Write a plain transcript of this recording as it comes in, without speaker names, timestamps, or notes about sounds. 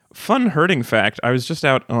fun herding fact. I was just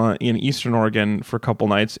out in Eastern Oregon for a couple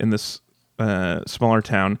nights in this smaller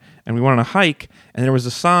town, and we went on a hike, and there was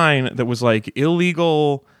a sign that was like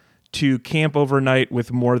illegal to camp overnight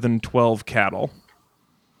with more than 12 cattle.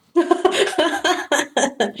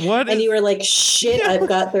 What? And you were like, shit, I've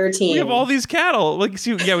got 13. We have all these cattle. Like,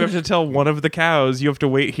 see, we have to tell one of the cows, you have to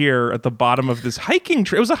wait here at the bottom of this hiking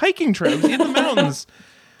trail. It was a hiking trail. It was in the mountains.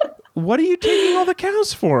 What are you taking all the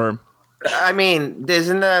cows for? I mean,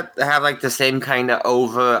 doesn't that have like the same kind of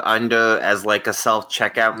over under as like a self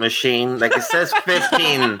checkout machine? Like it says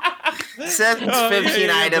 15. It says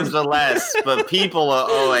 15 items or less, but people are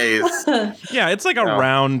always. Yeah, it's like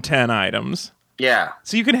around 10 items. Yeah.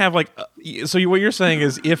 So you can have like, what you're saying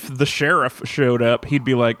is if the sheriff showed up, he'd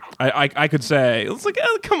be like, I could say, it's like,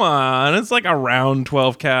 oh, come on, it's like around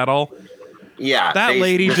 12 cattle. Yeah. That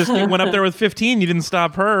lady just went up there with 15. You didn't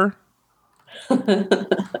stop her.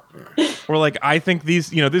 Or like, I think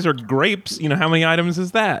these are grapes. How many items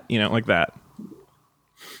is that? Like that.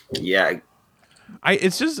 Yeah. I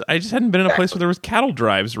just hadn't been in a place where there was cattle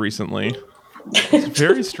drives recently. It's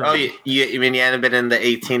very strange. Oh, you mean you hadn't been in the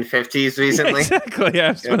 1850s recently? Yeah, exactly. Yeah,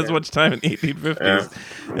 I've spent as much time in the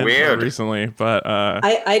 1850s. Weird. Recently, but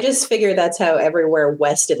I just figure that's how everywhere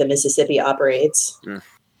west of the Mississippi operates.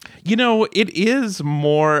 It is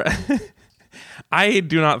more. I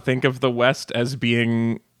do not think of the West as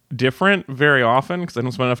being different very often because I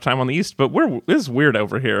don't spend enough time on the East. But it's weird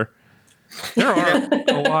over here. There are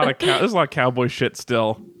there's a lot of cowboy shit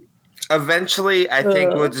still. Eventually, I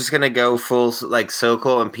think we're just gonna go full like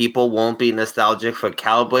circle, and people won't be nostalgic for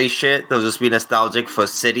cowboy shit. They'll just be nostalgic for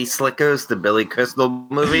City Slickers, the Billy Crystal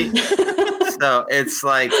movie. So it's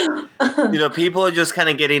like, people are just kind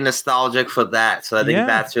of getting nostalgic for that. So I think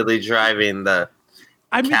that's really driving the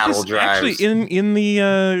cattle drives. Actually, in the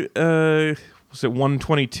was it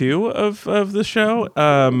 122 of the show,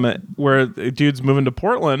 where the dude's moving to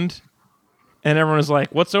Portland, and everyone is like,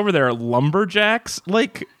 "What's over there? Lumberjacks?"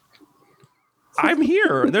 Like, I'm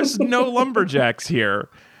here. There's no lumberjacks here.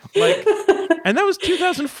 Like, and that was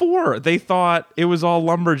 2004. They thought it was all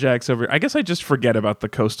lumberjacks over here. I guess I just forget about the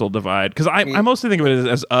coastal divide because I mostly think of it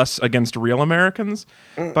as us against real Americans,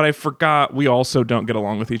 but I forgot we also don't get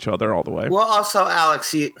along with each other all the way. Well, also,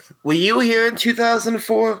 Alex, were you here in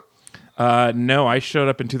 2004? No, I showed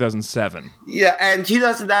up in 2007. Yeah, and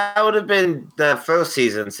 2000, that would have been the first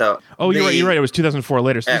season. So you're right. It was 2004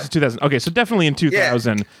 later. So this is 2000. Okay, so definitely in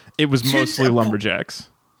 2000, it was mostly lumberjacks.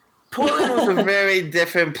 Portland was a very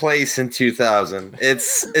different place in 2000.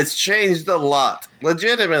 It's changed a lot,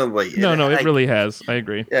 legitimately. No, it really has. I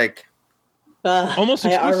agree. Almost.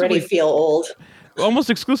 I already feel old.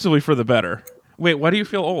 Almost exclusively for the better. Wait, why do you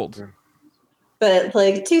feel old? But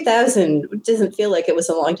like 2000 doesn't feel like it was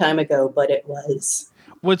a long time ago, but it was.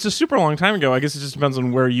 Well, it's a super long time ago. I guess it just depends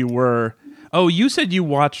on where you were. Oh, you said you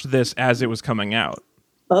watched this as it was coming out.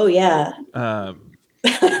 Oh, yeah.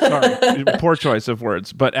 Sorry, poor choice of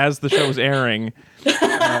words. But as the show was airing,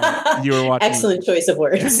 you were watching. Excellent choice of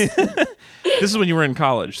words. This is when you were in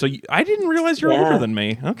college. So I didn't realize you were older than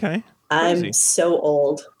me. Okay. Crazy. I'm so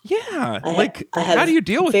old. Yeah. I have how do you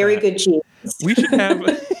deal with very that? good genes.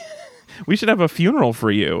 We should have a funeral for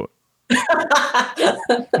you.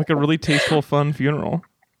 Like a really tasteful, fun funeral.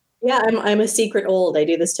 Yeah, I'm a secret old. I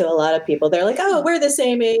do this to a lot of people. They're like, "Oh, we're the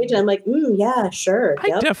same age." And I'm like, yeah, sure.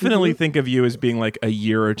 I definitely think of you as being like a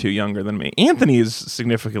year or two younger than me. Anthony is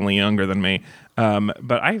significantly younger than me.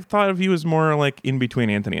 But I thought of you as more like in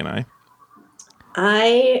between Anthony and I.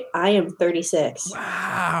 I am 36.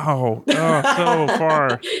 Wow. Oh, so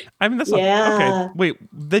far. I mean, that's okay. Wait,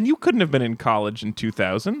 then you couldn't have been in college in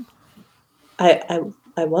 2000?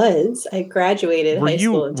 I was. I graduated high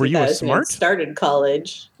school in 2000. Were you a smart? And started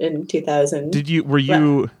college in 2000.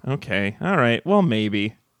 Okay. All right. Well,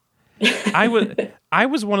 maybe. I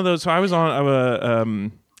was one of those. So I was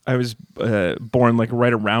on. I was born like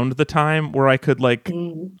right around the time where I could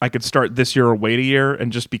I could start this year or wait a year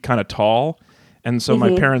and just be kind of tall. And so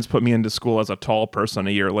my parents put me into school as a tall person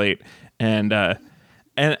a year late, and I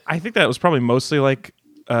think that was probably mostly like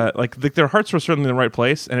their hearts were certainly in the right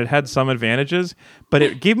place, and it had some advantages, but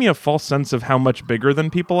it gave me a false sense of how much bigger than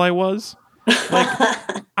people I was. Like,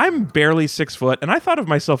 I'm barely 6 foot, and I thought of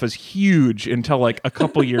myself as huge until like a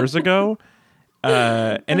couple years ago,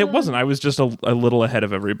 and it wasn't. I was just a little ahead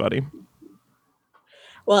of everybody.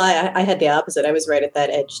 Well, I had the opposite. I was right at that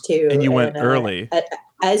edge too. And you went early.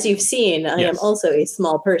 As you've seen, I am also a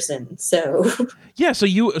small person. So yeah. So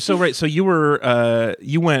you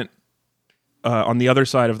went on the other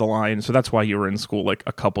side of the line. So that's why you were in school like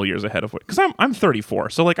a couple years ahead of it. Because I'm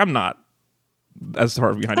 34. So like I'm not as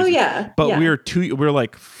far behind. Oh us. yeah, but yeah. we're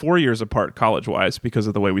like 4 years apart college wise because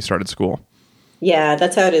of the way we started school. Yeah,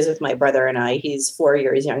 that's how it is with my brother and I. He's 4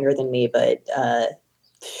 years younger than me, but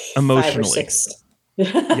 5 or 6.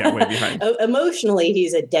 Yeah, way behind. Emotionally,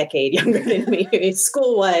 he's a decade younger than me.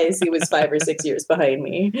 School-wise, he was 5 or 6 years behind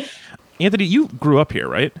me. Anthony, you grew up here,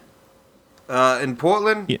 right? In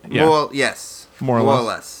Portland? Yeah. Yes. More or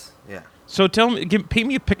less. Yeah. So paint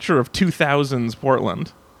me a picture of 2000s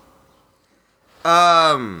Portland.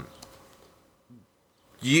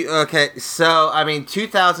 Okay, so,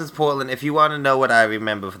 2000s Portland, if you want to know what I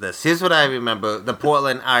remember for this, here's what I remember, the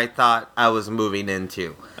Portland I thought I was moving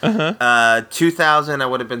into. 2000, I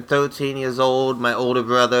would have been 13 years old. My older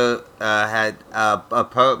brother had an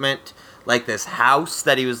apartment, like this house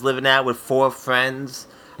that he was living at with 4 friends.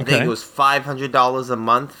 I think it was $500 a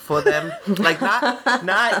month for them. Like,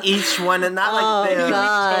 not each one, and not like their...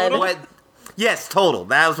 God. Yes, total.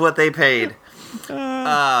 That was what they paid.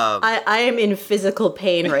 I am in physical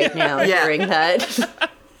pain right now hearing that.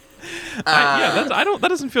 That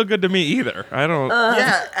doesn't feel good to me either. I don't.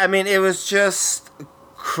 It was just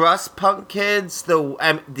crust punk kids,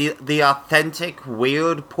 the authentic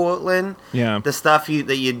weird Portland. Yeah. The stuff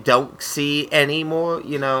that you don't see anymore.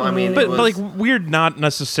 But like weird, not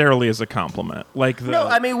necessarily as a compliment. Like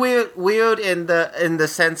weird in the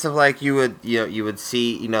sense of like you would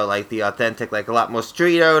see like the authentic, like a lot more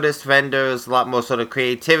street artists, vendors, a lot more sort of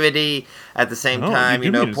creativity. At the same time,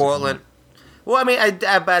 Portland. Well, but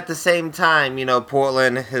at the same time,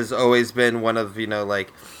 Portland has always been one of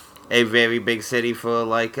like a very big city for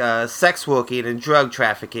like sex working and drug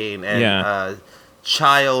trafficking and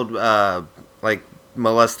child like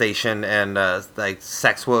molestation and like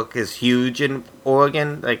sex work is huge in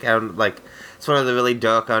Oregon. Like it's one of the really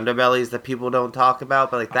dark underbellies that people don't talk about.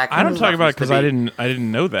 But like that, I don't talk about it because I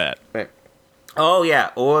didn't know that. Right. Oh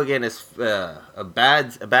yeah, Oregon is a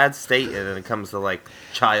bad state when it comes to like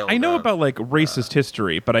child. I know about like racist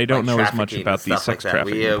history, but I don't know as much about the sex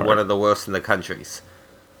trafficking. We are one of the worst in the countries.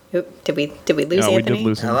 Oop, did we lose Anthony? We did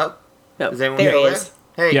lose him. Hello? No, is anyone there he there? is.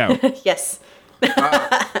 Hey. Yeah. Yes.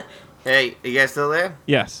 Hey, you guys still there?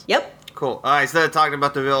 Yes. Yep. Cool. I started talking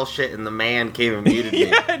about the real shit, and the man came and muted me.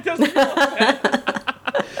 Yeah, it doesn't.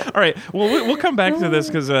 All right. Well, we'll come back to this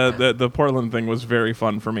because the Portland thing was very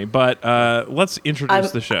fun for me. But let's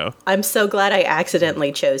introduce the show. I'm so glad I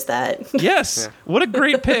accidentally chose that. Yes. Yeah. What a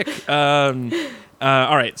great pick. All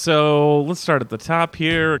right. So let's start at the top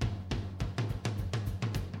here.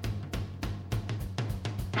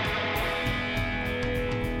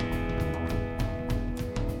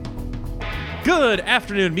 Good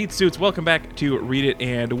afternoon, meat suits. Welcome back to Read It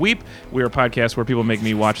and Weep. We're a podcast where people make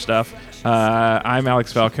me watch stuff. I'm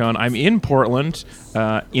Alex Falcone. I'm in Portland,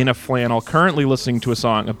 in a flannel, currently listening to a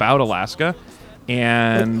song about Alaska.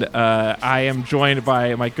 And I am joined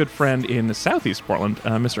by my good friend in Southeast Portland,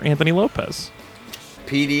 Mr. Anthony Lopez.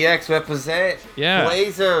 PDX represent. Yeah.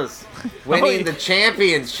 Blazers winning the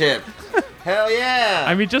championship. Hell yeah!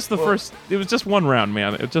 I mean, just the first. It was just one round,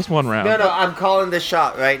 man. It was just one round. No, I'm calling the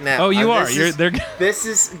shot right now. Oh, you are. This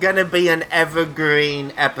is gonna be an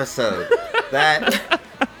evergreen episode.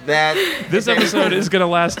 This episode is gonna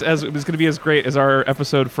last as it's gonna be as great as our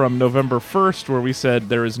episode from November 1st, where we said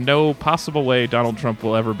there is no possible way Donald Trump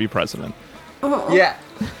will ever be president. Yeah,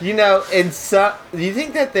 and so you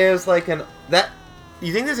think that there's like you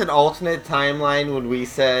think there's an alternate timeline when we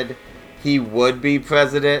said he would be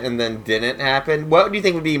president and then didn't happen? What do you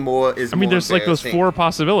think would be more? There's like those 4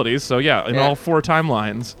 possibilities. So yeah, in all 4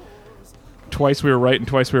 timelines, twice we were right and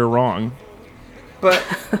twice we were wrong. But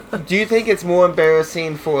do you think it's more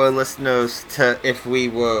embarrassing for our listeners if we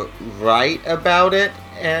were right about it?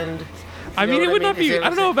 And it would not be. I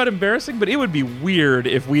don't know about embarrassing, but it would be weird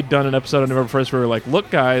if we'd done an episode on November 1st where we were like,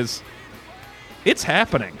 "Look, guys, it's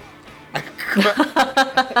happening."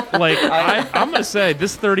 Like, I'm going to say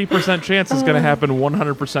this 30% chance is going to happen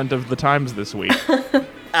 100% of the times this week.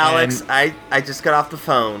 Alex, I just got off the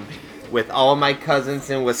phone with all my cousins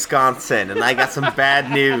in Wisconsin, and I got some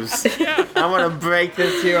bad news. Yeah. I want to break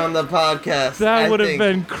this here on the podcast. That would have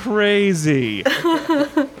been crazy.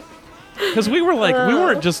 Because we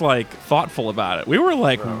weren't just like thoughtful about it. We were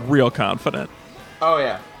like real confident. Oh,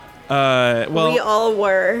 yeah. We all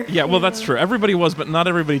were. Yeah, well, that's true. Everybody was, but not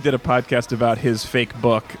everybody did a podcast about his fake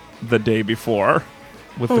book the day before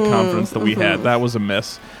with the confidence that we had. That was a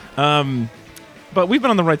miss. But we've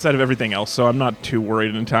been on the right side of everything else, so I'm not too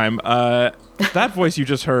worried in time. That voice you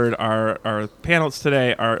just heard, our panelists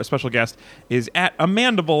today, our special guest, is at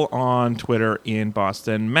Amandable on Twitter in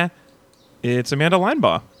Boston. It's Amanda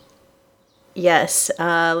Linebaugh. Yes.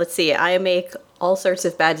 Let's see. I make all sorts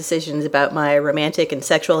of bad decisions about my romantic and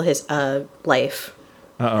sexual life.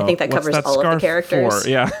 Uh-oh. I think that covers all of the characters. For?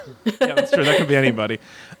 Yeah. Yeah, that's true. That could be anybody.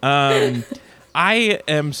 I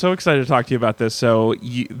am so excited to talk to you about this. So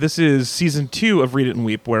this is season 2 of Read It and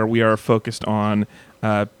Weep, where we are focused on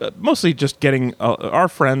mostly just getting our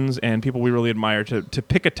friends and people we really admire to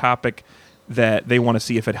pick a topic that they want to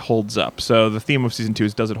see if it holds up. So the theme of season 2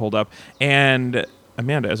 is, does it hold up? And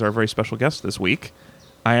Amanda, as our very special guest this week,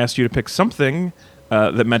 I asked you to pick something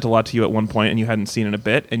that meant a lot to you at one point and you hadn't seen in a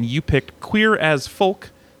bit, and you picked Queer as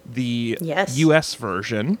Folk, the U.S.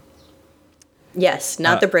 version. Yes,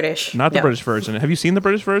 not the British. Not the British version. Have you seen the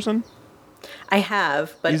British version? I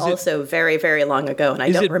have, but also very, very long ago, and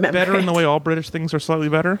I don't remember it. Is it better in the way all British things are slightly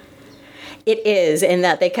better? It is, in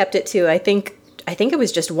that they kept it to, I think it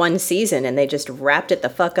was just one season, and they just wrapped it the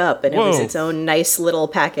fuck up, and it was its own nice little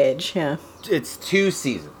package. Yeah. It's 2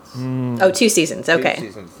 seasons. Oh, 2 seasons. Okay. 2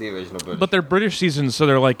 seasons, the original British. But they're British seasons, so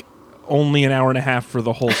they're like only an hour and a half for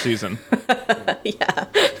the whole season. Yeah.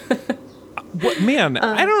 Man,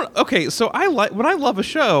 I don't. Okay, so when I love a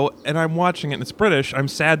show and I'm watching it and it's British, I'm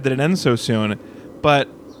sad that it ends so soon. But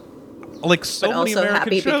like many American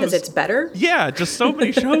happy shows, because it's better. Yeah, just so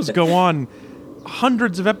many shows go on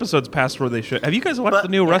hundreds of episodes past where they should. Have you guys watched the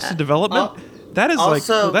new Arrested Development? That is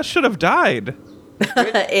also, that should have died.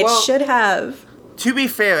 It should have. To be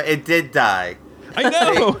fair, it did die. I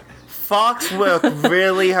know. Fox worked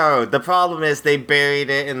really hard. The problem is they buried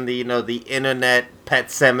it in the the internet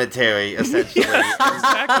pet cemetery, essentially.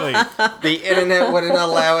 Exactly. The internet wouldn't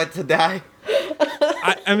allow it to die.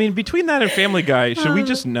 I mean, between that and Family Guy, should we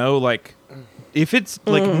just know, like, if it's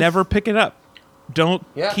like never pick it up,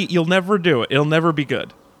 you'll never do it. It'll never be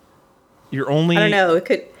good. You're only. I don't know. It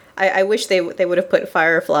could. I wish they would have put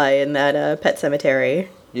Firefly in that pet cemetery.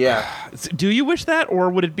 Yeah. Do you wish that, or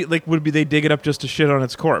would it be they dig it up just to shit on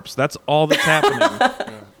its corpse? That's all that's happening.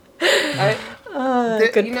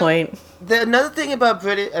 Good point. Another thing about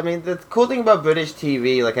the cool thing about British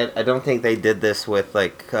TV, like I don't think they did this with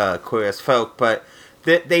like Queer as Folk, but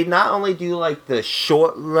they not only do like the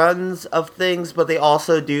short runs of things, but they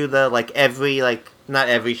also do the like not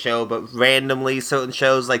every show, but randomly certain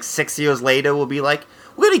shows like 6 years later will be like,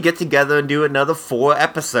 we're gonna get together and do another 4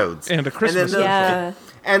 episodes and a Christmas special.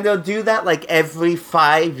 And they'll do that, like, every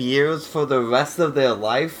 5 years for the rest of their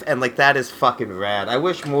life, and, like, that is fucking rad. I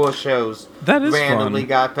wish more shows randomly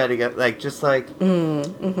got better, just like...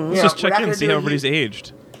 Let's just check in and see how everybody's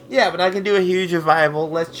aged. Yeah, but I can do a huge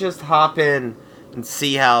revival. Let's just hop in and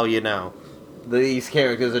see how, these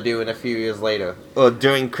characters are doing a few years later. Or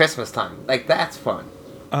during Christmas time. Like, that's fun.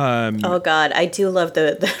 Oh, God, I do love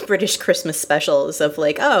the British Christmas specials of,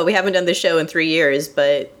 like, we haven't done this show in 3 years,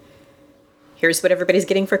 but... here's what everybody's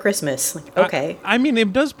getting for Christmas. Like, okay. I mean,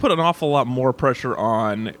 it does put an awful lot more pressure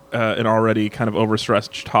on an already kind of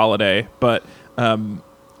overstretched holiday, but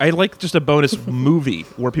I like just a bonus movie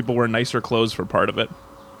where people wear nicer clothes for part of it.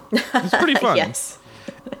 It's pretty fun. Yes.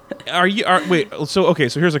 So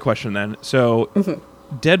here's a question then. So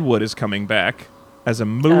Deadwood is coming back as a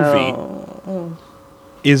movie.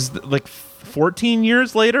 Is like 14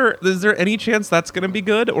 years later, is there any chance that's going to be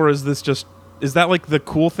good, or is this just... Is that like the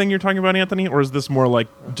cool thing you're talking about, Anthony, or is this more like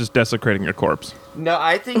just desecrating your corpse? No,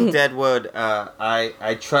 I think Deadwood.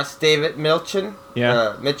 I trust David Mitchell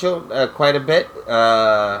quite a bit,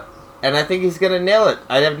 and I think he's gonna nail it.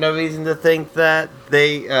 I have no reason to think that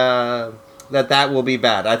that will be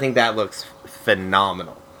bad. I think that looks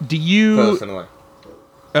phenomenal. Do you personally?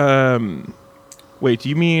 Wait, do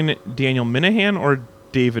you mean Daniel Minahan or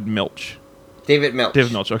David Milch? David Milch.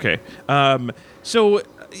 David Milch. Okay. So.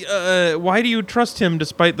 Why do you trust him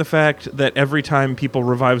despite the fact that every time people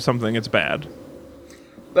revive something, it's bad?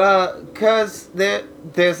 Because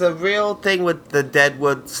there's a real thing with the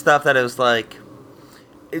Deadwood stuff that it was like...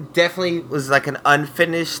 It definitely was like an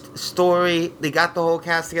unfinished story. They got the whole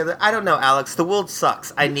cast together. I don't know, Alex. The world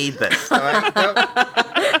sucks. I need this. All right?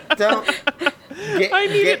 I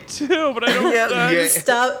need it too, but I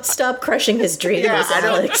don't. Stop crushing his dreams,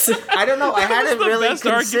 Alex. I don't know. I hadn't really considered. That's the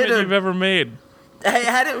best argument you've ever made. I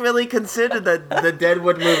hadn't really considered that the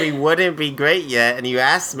Deadwood movie wouldn't be great yet, and you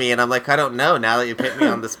asked me, and I'm like, I don't know. Now that you put me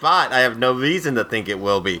on the spot, I have no reason to think it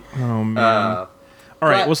will be. Oh, man. All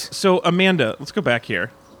right, well, so, Amanda, let's go back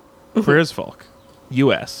here. Queer as Folk,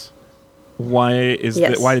 U.S. Why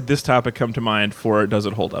did this topic come to mind for Does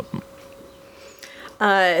It Hold Up?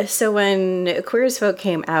 So when Queer as Folk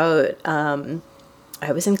came out...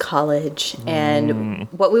 I was in college, and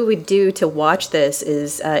what we would do to watch this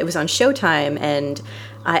is it was on Showtime, and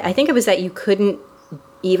I think it was that you couldn't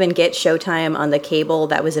even get Showtime on the cable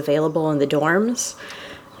that was available in the dorms.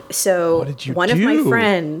 So one of my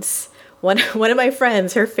friends one of my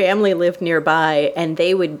friends, her family lived nearby, and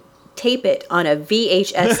they would tape it on a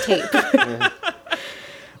VHS tape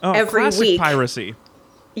every week. Piracy.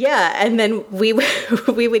 Yeah, and then we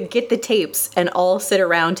would get the tapes and all sit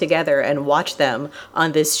around together and watch them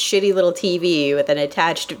on this shitty little TV with an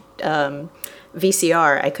attached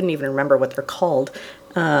VCR. I couldn't even remember what they're called.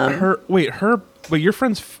 Your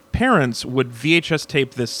friend's parents would VHS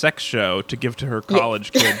tape this sex show to give to her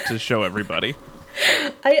college kid to show everybody.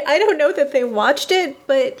 I don't know that they watched it,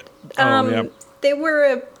 but they were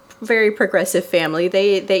a very progressive family.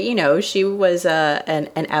 They she was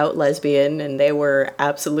an out lesbian, and they were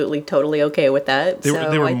absolutely totally okay with that. They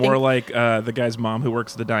were more like the guy's mom who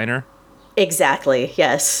works at the diner. Exactly.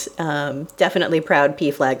 Yes. Definitely proud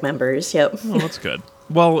PFLAG members. Yep. Oh, that's good.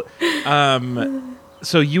 Well,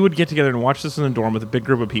 so you would get together and watch this in a dorm with a big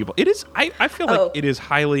group of people. It is. I feel like it is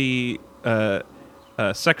highly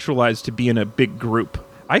sexualized to be in a big group.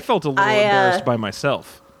 I felt a little embarrassed by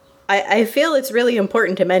myself. I feel it's really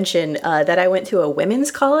important to mention that I went to a women's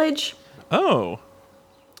college. Oh.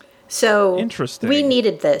 So interesting. We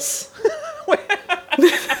needed this. Not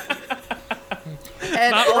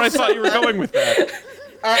where I thought you were going with that.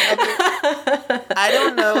 I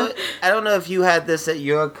don't know if you had this at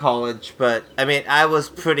your college, but I mean, I was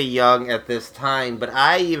pretty young at this time, but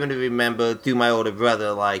I even remember through my older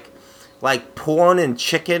brother, like porn and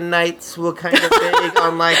chicken nights were kind of big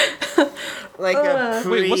on like a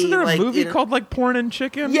pre. Wait, wasn't there a movie called like Porn and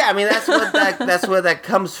Chicken? Yeah, I mean that's where that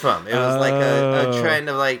comes from. It was like a trend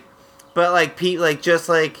of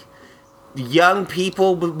just young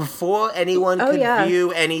people before anyone could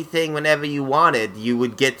view anything. Whenever you wanted, you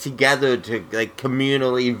would get together to like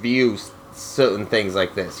communally view certain things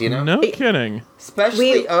like this. You know, no kidding.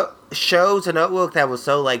 Especially shows and artwork that was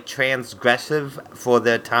so like transgressive for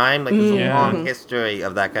their time. Like there's a long history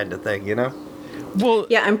of that kind of thing. You know. Well,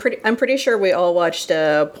 yeah, I'm pretty sure we all watched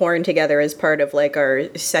porn together as part of like our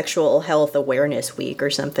sexual health awareness week or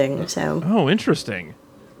something. So. Oh, interesting.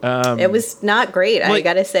 It was not great. I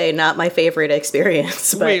gotta say, not my favorite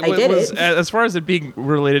experience, but I did it. As far as it being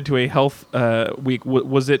related to a health week,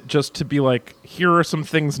 was it just to be like, here are some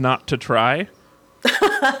things not to try?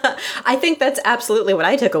 I think that's absolutely what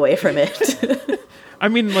I took away from it. I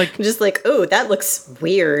mean, like... just like, oh, that looks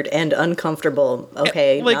weird and uncomfortable.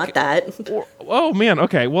 Okay, not that. Oh, man,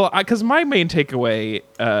 okay. Well, because my main takeaway,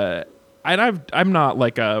 and I'm not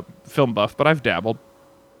like a film buff, but I've dabbled.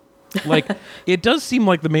 Like, it does seem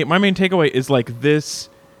like my main takeaway is like, this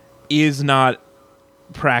is not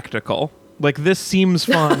practical. Like, this seems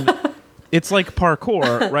fun. It's like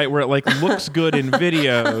parkour, right? Where it like looks good in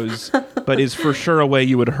videos, but is for sure a way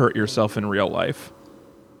you would hurt yourself in real life.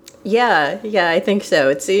 Yeah, I think so.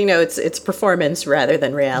 It's it's performance rather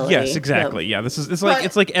than reality. Yes, exactly. Yeah,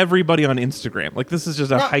 it's like everybody on Instagram. Like this is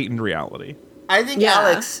just a heightened reality. I think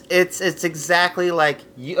Alex, it's exactly like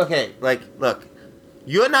look,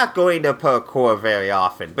 you're not going to parkour very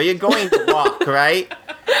often, but you're going to walk, right?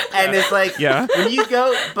 And it's like when you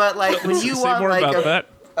go, but like when you want like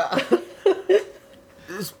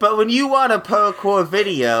but when you want a parkour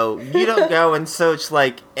video, you don't go and search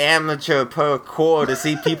like amateur parkour to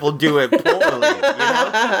see people do it poorly. You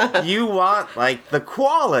know, you want like the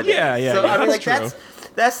quality. Yeah. So I mean, like true.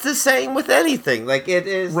 That's the same with anything. Like it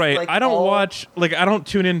is right. Like, I don't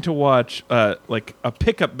tune in to watch like a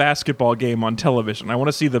pickup basketball game on television. I want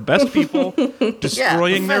to see the best people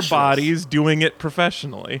destroying their bodies, doing it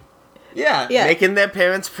professionally. Yeah, making their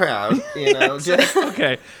parents proud, you know. Just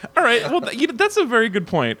okay, all right. Well, that's a very good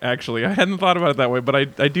point. Actually, I hadn't thought about it that way, but I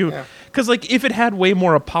do because like if it had way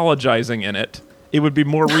more apologizing in it, it would be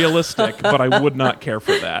more realistic. But I would not care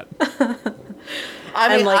for that.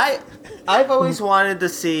 I mean, I've always wanted to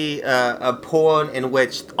see a porn in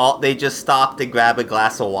which they just stop to grab a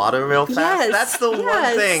glass of water real fast. Yes, that's the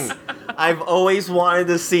one thing I've always wanted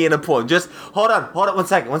to see in a porn. Just hold on 1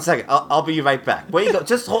 second. I'll be right back. Where you go?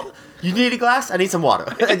 Just hold. You need a glass? I need some water.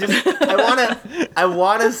 I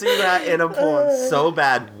wanna see that in a porn so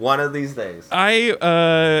bad one of these days.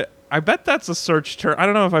 I bet that's a search term. I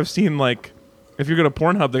don't know if I've seen like if you go to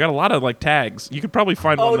Pornhub, they got a lot of like tags. You could probably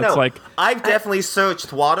find one that's like I've definitely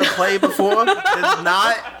searched water play before. Does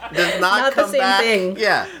not come the same back. Thing.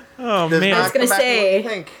 Yeah. Oh man. I was gonna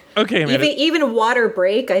say okay, man. Even water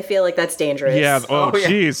break, I feel like that's dangerous. Yeah. Oh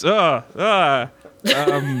jeez.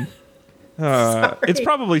 It's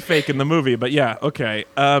probably fake in the movie, but yeah, okay.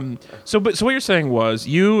 So what you're saying was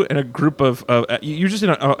you and a group of you're just in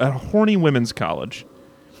a horny women's college,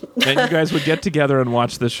 and you guys would get together and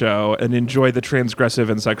watch the show and enjoy the transgressive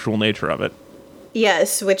and sexual nature of it.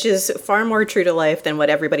 Yes, which is far more true to life than what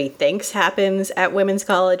everybody thinks happens at women's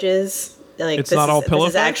colleges. Like it's not all pillow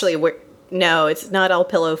fights? Actually, No, it's not all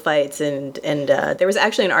pillow fights, and there was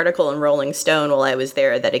actually an article in Rolling Stone while I was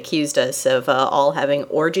there that accused us of all having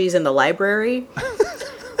orgies in the library,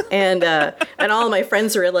 and all of my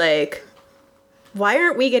friends were like, "Why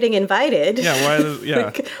aren't we getting invited? Yeah,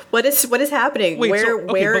 like, what is happening? Wait,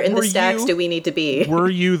 where in the stacks do we need to be?" Were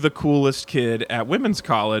you the coolest kid at women's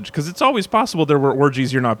college? Because it's always possible there were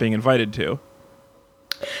orgies you're not being invited to.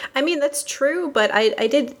 I mean, that's true, but I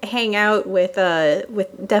did hang out with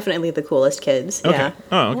definitely the coolest kids. Okay. Yeah.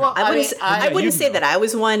 Oh, okay. Well, I wouldn't say that I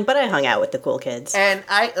was one, but I hung out with the cool kids. And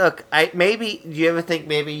maybe, do you ever think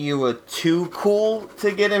maybe you were too cool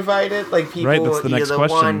to get invited? Like, people Right, that's the were next either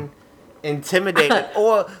question. one intimidated,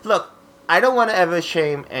 or, look, I don't want to ever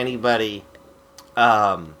shame anybody,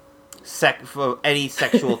 for any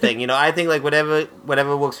sexual thing. You know, I think, like,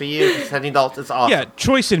 whatever works for you, if it's any adult, it's awesome. Yeah,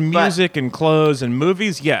 choice in music and clothes and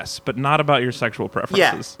movies, yes, but not about your sexual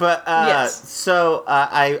preferences. Yeah, but Yes. so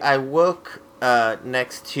I work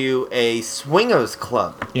next to a swingers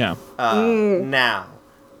club. Yeah. Now,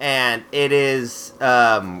 and it is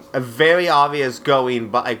a very obvious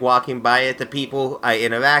walking by it. The people I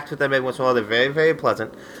interact with them every once in a while, they're very, very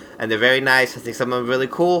pleasant. And they're very nice. I think some of them are really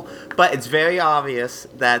cool. But it's very obvious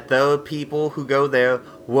that the people who go there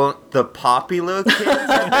weren't the popular kids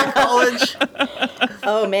at college.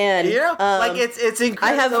 Oh man, You know, like it's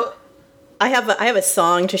incredible. I have a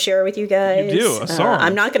song to share with you guys. You do, a song.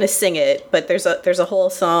 I'm not going to sing it, but there's a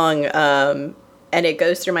whole song, and it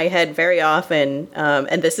goes through my head very often.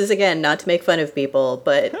 And this is, again, not to make fun of people,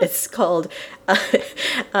 but it's called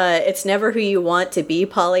 "It's Never Who You Want to Be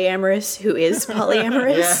Polyamorous, Who Is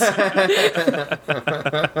Polyamorous."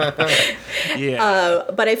 Yeah.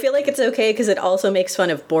 But I feel like it's okay because it also makes fun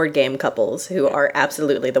of board game couples who are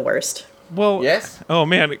absolutely the worst. Well, Yes? Oh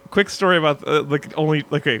man, quick story about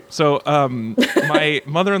So, my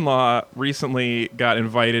mother-in-law recently got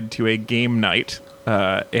invited to a game night,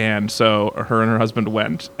 and so her and her husband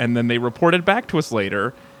went, and then they reported back to us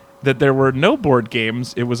later that there were no board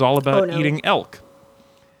games. It was all about eating elk,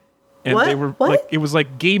 and What? they were What? like, it was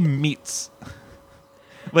like game meats.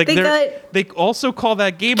 Like they also call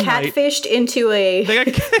that game night. Catfished into a... They got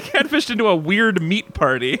catfished into a weird meat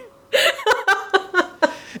party.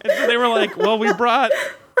 And so they were like, well, we brought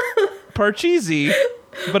Parcheesi,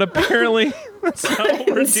 but apparently that's not what we're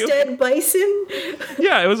doing. Instead, bison?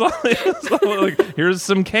 Yeah, it was all like, here's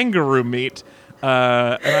some kangaroo meat.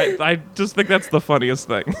 And I just think that's the funniest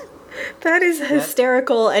thing. That is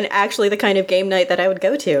hysterical and actually the kind of game night that I would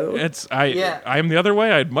go to. I'm the other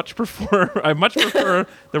way. I much prefer that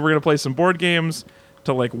we're going to play some board games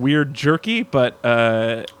to like weird jerky, but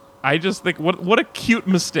I just think what a cute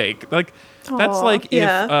mistake. Like that's like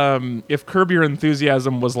if Curb Your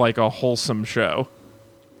Enthusiasm was like a wholesome show.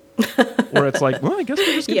 Where it's like, well, I guess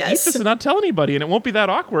we're just going to eat this and not tell anybody, and it won't be that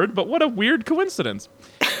awkward, but what a weird coincidence.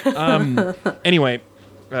 Anyway,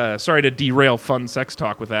 sorry to derail fun sex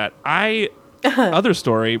talk with that. Other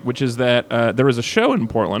story, which is that there was a show in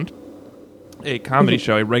Portland, a comedy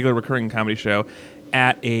show, a regular recurring comedy show,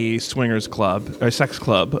 at a swingers club, a sex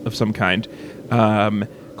club of some kind,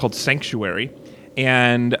 called Sanctuary.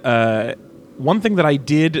 And one thing that I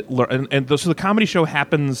did learn, so the comedy show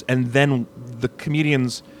happens, and then the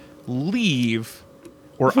comedians leave,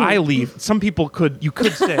 or I leave. Some people you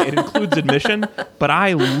could say it includes admission, but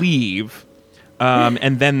I leave,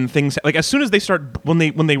 and then things like as soon as they start when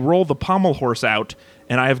they roll the pommel horse out,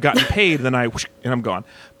 and I have gotten paid, then and I'm gone.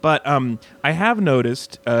 But I have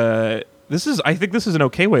noticed. I think this is an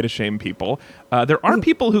okay way to shame people. There are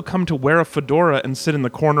people who come to wear a fedora and sit in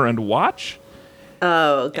the corner and watch.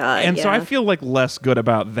 Oh God! And so I feel like less good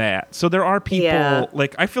about that. So there are people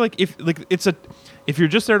like I feel like if you're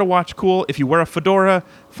just there to watch, cool. If you wear a fedora,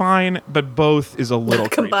 fine. But both is a little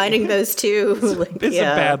combining creepy. those two. It's a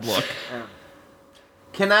bad look.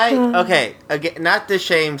 Can I? Okay, again, not to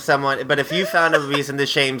shame someone, but if you found a reason to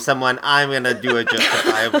shame someone, I'm gonna do a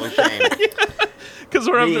justifiable shame. Because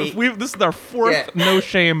this is our fourth no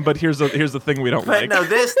shame, but here's the thing we don't like. But no,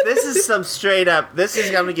 this is some straight up. This is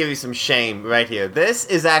I'm gonna give you some shame right here. This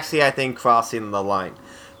is actually, I think, crossing the line.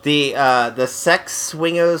 The Sex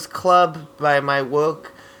Swingers Club by my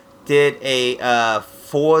work did a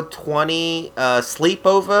 420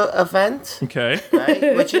 sleepover event. Okay,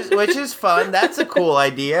 right, which is fun. That's a cool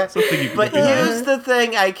idea. But here's the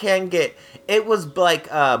thing I can get. It was like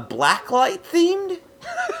blacklight themed.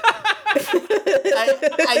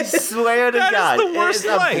 I swear to God, the worst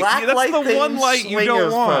light. That's the one light you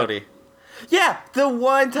don't want. Party. Yeah, the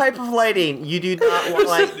one type of lighting you do not want.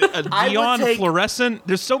 Like neon fluorescent.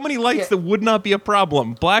 There's so many lights that would not be a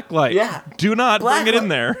problem. Black light. Yeah, do not bring it in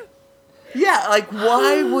there. Yeah, like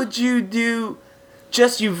why would you do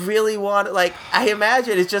just you really want, like, I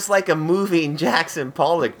imagine it's just like a moving Jackson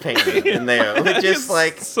Pollock painting in there. With just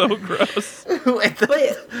like so gross. But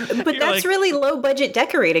that's like, really low budget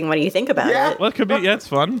decorating when you think about it. Well, it could be. Yeah, it's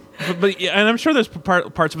fun. But yeah, and I'm sure there's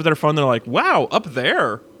parts of it that are fun. They're like, wow, up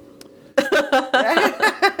there.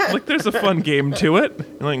 Like, there's a fun game to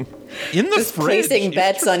it. Like, in the just fridge. Placing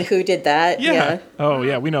bets on who did that. Yeah. Oh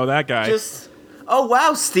yeah, we know that guy. Oh,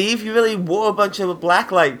 wow, Steve, you really wore a bunch of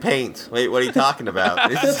blacklight paint. Wait, what are you talking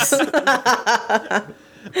about?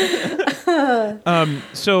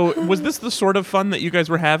 So was this the sort of fun that you guys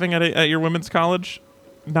were having at your women's college?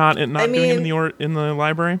 Not doing it in the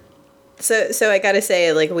library? So I gotta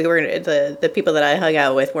say, like, we were the people that I hung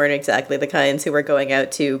out with weren't exactly the kinds who were going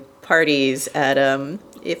out to parties at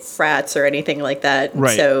frats or anything like that.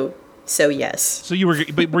 Right. So yes. So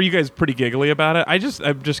were you guys pretty giggly about it? I'm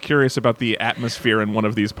just curious about the atmosphere in one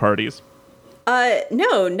of these parties.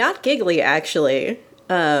 No, not giggly actually.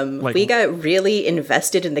 We got really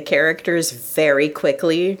invested in the characters very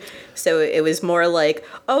quickly. So it was more like,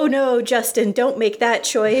 oh no, Justin, don't make that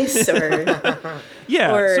choice, or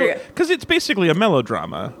yeah, because it's basically a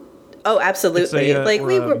melodrama. Oh, absolutely.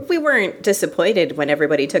 We weren't disappointed when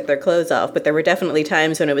everybody took their clothes off, but there were definitely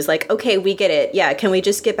times when it was like, okay, we get it. Yeah, can we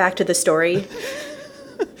just get back to the story?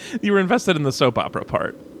 You were invested in the soap opera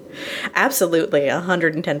part. Absolutely,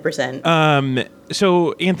 110%.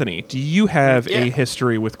 So, Anthony, do you have a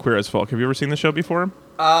history with Queer as Folk? Have you ever seen the show before?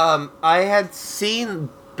 I had seen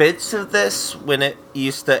bits of this when it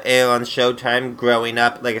used to air on Showtime growing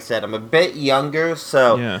up. Like I said, I'm a bit younger,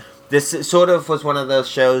 so this sort of was one of those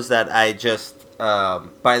shows that I just,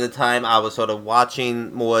 by the time I was sort of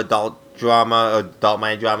watching more adult drama or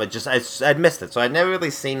adult-minded drama, I'd missed it. So I'd never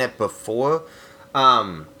really seen it before.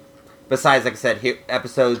 Besides, like I said,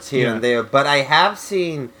 episodes here and there. But I have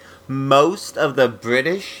seen most of the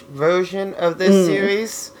British version of this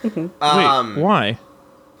series. Wait, why?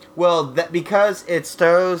 Well, because it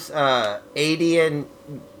stars Adrian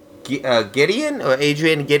Gideon,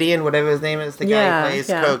 whatever his name is, the guy who plays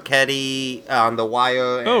Coquetti on The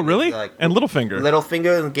Wire. Oh, really? And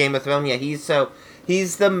Littlefinger in Game of Thrones. Yeah,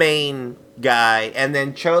 he's the main guy, and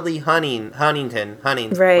then Charlie Huntington,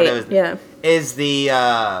 right? Is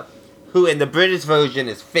the who in the British version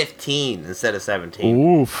is 15 instead of 17.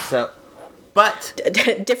 Oof. So, but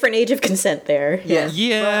different age of consent there. Yes.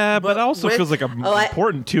 Yeah, but also feels like an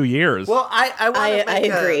important 2 years. Well, I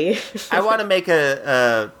agree. I want to make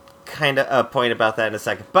a kind of a point about that in a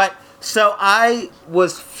second. But so I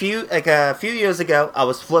was a few years ago, I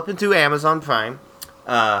was flipping through Amazon Prime.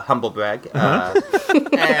 Humble brag.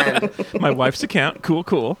 And my wife's account.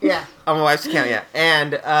 Cool. Yeah, on my wife's account, yeah.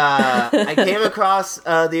 And I came across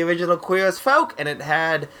the original Queer as Folk, and it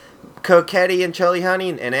had Coquetti and Charlie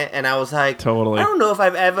Hunting in it, and I was like, totally. I don't know if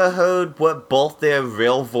I've ever heard what both their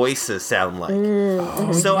real voices sound like.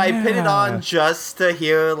 So I put it on just to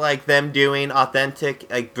hear like them doing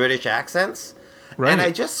authentic like British accents. Right. And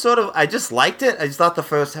I just liked it. I just thought the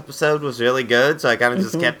first episode was really good, so I kind of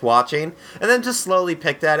just kept watching, and then just slowly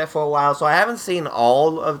picked at it for a while. So I haven't seen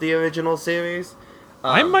all of the original series.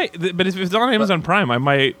 I might, but if it's on Amazon Prime, I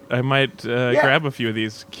might grab a few of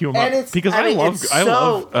these, queue them up, because I love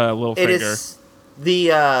Littlefinger. It is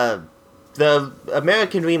the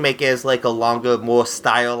American remake is like a longer, more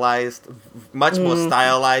stylized, much more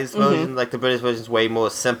stylized version. Like the British version is way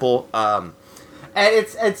more simple. And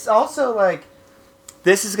it's also like.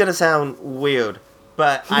 This is gonna sound weird,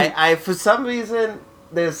 but I for some reason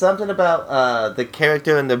there's something about the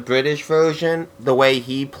character in the British version, the way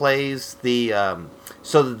he plays the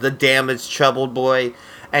damaged troubled boy,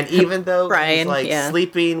 and even though Brian, he's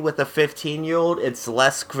sleeping with a 15-year-old, it's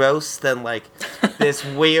less gross than like this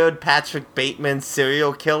weird Patrick Bateman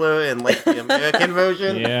serial killer in like the American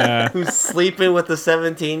version, who's sleeping with a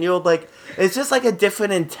 17-year-old. Like, it's just like a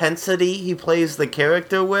different intensity he plays the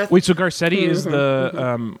character with. Wait, so Garcetti is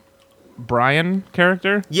the Brian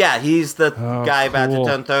character? Yeah, he's the guy about to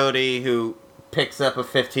turn 30 who picks up a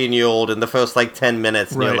 15-year-old in the first like 10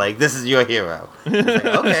 minutes, and you're like, this is your hero. Like,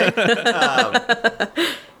 okay.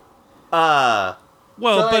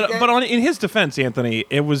 In his defense, Anthony,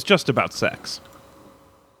 it was just about sex.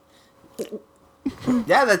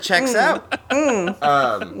 Yeah, that checks out.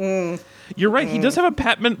 You're right. He does have a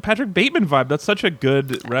Patrick Bateman vibe. That's such a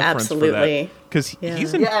good reference for that. Because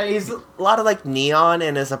he's in... Yeah, he's a lot of like neon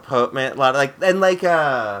in his apartment. A lot of like... And like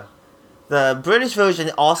the British version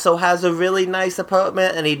also has a really nice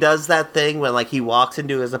apartment, and he does that thing when like he walks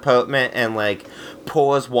into his apartment and like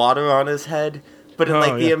pours water on his head. But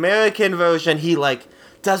in the American version, he like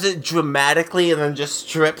does it dramatically and then just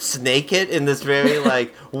strips naked in this very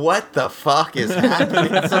like, what the fuck is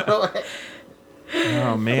happening?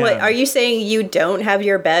 Oh man. Wait, are you saying you don't have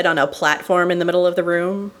your bed on a platform in the middle of the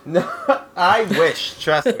room? No, I wish.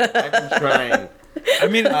 Trust me, I've been trying. I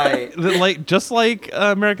mean, just like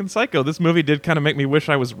American Psycho, this movie did kind of make me wish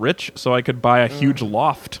I was rich so I could buy a huge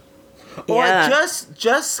loft. Or Yeah.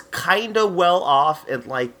 just kind of well off in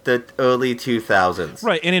like the early 2000s.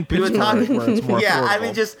 Right, and in Pittsburgh where it's more Yeah, I affordable.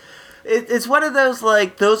 mean, just it's one of those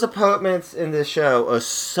like those apartments in the show are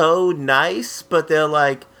so nice, but they're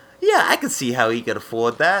like, yeah, I can see how he could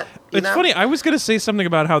afford that. It's funny. I was going to say something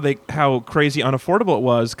about how crazy unaffordable it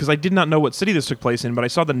was because I did not know what city this took place in, but I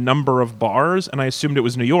saw the number of bars and I assumed it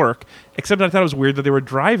was New York. Except I thought it was weird that they were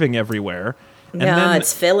driving everywhere. And Yeah, then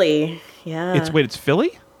it's Philly. Yeah. it's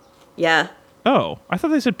Philly? Yeah. Oh, I thought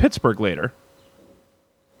they said Pittsburgh later.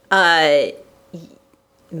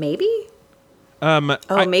 Maybe?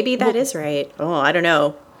 Oh, maybe that is right. Oh, I don't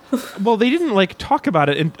know. Well, they didn't like talk about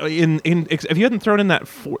it in if you hadn't thrown in that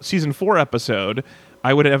season 4 episode,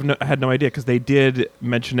 I would have had no idea because they did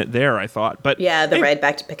mention it there. I thought, but Yeah, the ride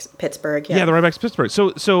back to Pittsburgh. Yeah. yeah, the ride back to Pittsburgh.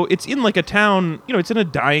 So it's in like a town, it's in a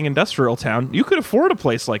dying industrial town. You could afford a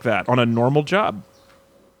place like that on a normal job.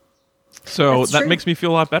 So That's that true. makes me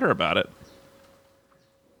feel a lot better about it.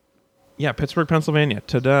 Yeah, Pittsburgh, Pennsylvania.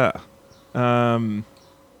 Ta-da.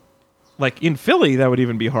 Like in Philly, that would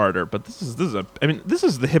even be harder. But this is the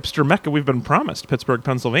hipster mecca we've been promised, Pittsburgh,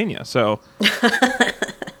 Pennsylvania. So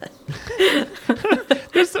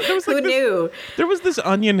Who knew? There was this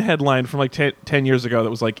Onion headline from like 10 years ago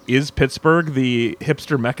that was like, "Is Pittsburgh the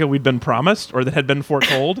hipster mecca we'd been promised, or that had been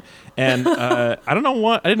foretold?" And I don't know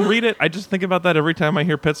what. I didn't read it. I just think about that every time I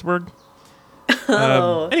hear Pittsburgh.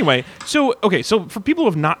 Anyway, so for people who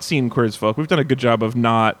have not seen Queer as Folk, we've done a good job of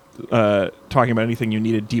not talking about anything you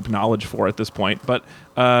needed deep knowledge for at this point. But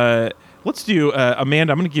let's do,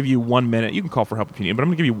 Amanda, I'm going to give you 1 minute. You can call for help if you need, but I'm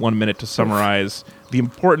going to give you 1 minute to summarize the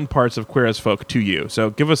important parts of Queer as Folk to you.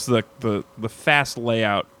 So give us the fast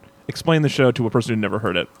layout. Explain the show to a person who never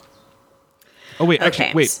heard it. Oh, wait,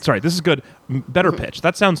 actually, wait, sorry, this is good. Better pitch.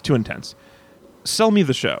 That sounds too intense. Sell me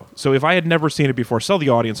the show. So if I had never seen it before, sell the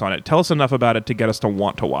audience on it. Tell us enough about it to get us to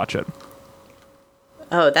want to watch it.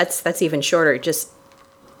 Oh, that's even shorter. Just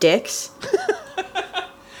dicks.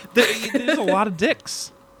 There's a lot of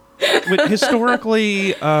dicks. But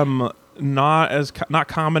historically, not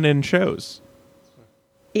common in shows.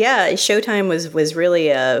 Yeah, Showtime was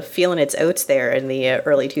really feeling its oats there in the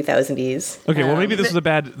early 2000s. Okay, well maybe this is a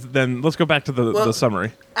bad. Then let's go back to the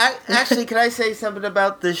summary. Actually, can I say something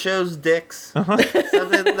about the show's dicks?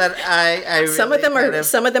 Something that I really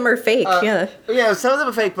some of them are fake. Yeah. Yeah, some of them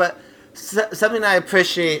are fake, but something I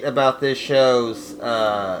appreciate about this show's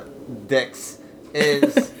dicks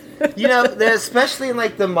is. Especially in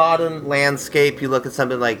like the modern landscape, you look at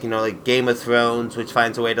something like like Game of Thrones, which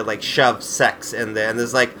finds a way to like shove sex in there, and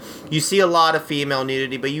there's like you see a lot of female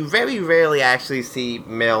nudity, but you very rarely actually see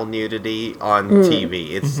male nudity on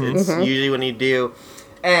TV. It's usually when you do,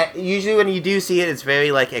 see it, it's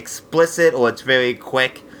very like explicit or it's very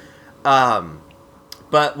quick.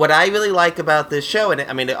 But what I really like about this show, and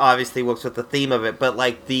I mean it obviously works with the theme of it, but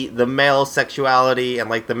like the male sexuality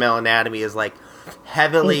and like the male anatomy is like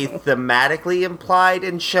heavily thematically implied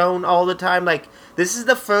and shown all the time. Like, this is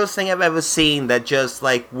the first thing I've ever seen that just,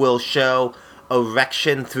 like, will show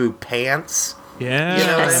erection through pants. Yeah. You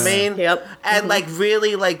know what I mean? Yep. And, like,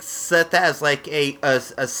 really, like, set that as, like, a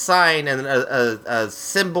sign and a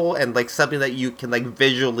symbol and, like, something that you can, like,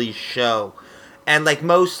 visually show. And, like,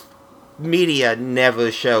 most media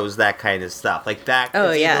never shows that kind of stuff. Like, that. Oh,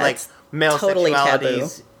 it's yeah. either, like, male totally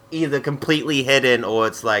sexuality's either completely hidden or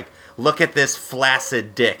it's, like, look at this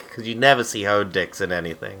flaccid dick, because you never see her dicks in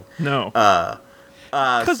anything. No.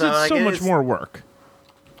 Because so, it's like, so much more work.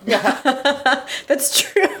 Yeah. That's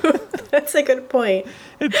true. That's a good point.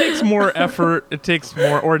 It takes more effort. It takes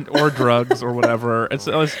more, or drugs or whatever. It's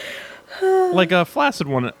like a flaccid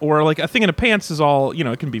one, or like a thing in a pants is all,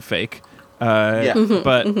 it can be fake. But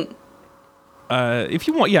if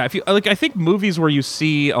you want, if you like, I think movies where you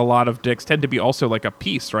see a lot of dicks tend to be also like a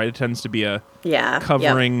piece, right? It tends to be a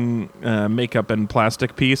covering makeup and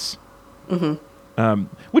plastic piece.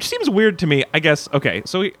 Which seems weird to me, I guess. Okay,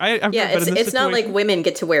 so it's not like women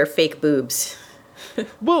get to wear fake boobs.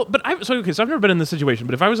 Well, but I've never been in this situation.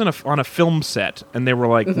 But if I was on a film set and they were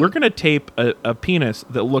like, "We're going to tape a penis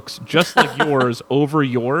that looks just like yours over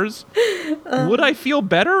yours," would I feel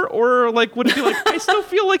better, or like would it be like, "I still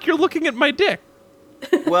feel like you're looking at my dick"?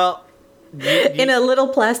 Well, in a little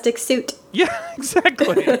plastic suit. Yeah,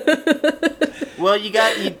 exactly. Well,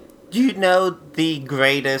 do you know the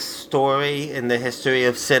greatest story in the history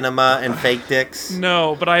of cinema and fake dicks?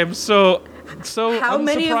 No, but I am so. So how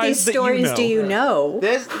many of these stories do you know?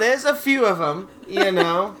 There's a few of them, you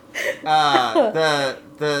know.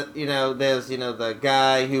 There's the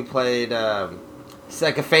guy who played it's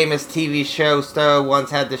like a famous TV show star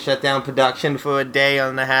once had to shut down production for a day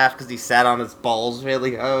and a half because he sat on his balls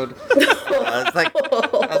really hard. That's like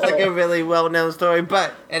a really well-known story.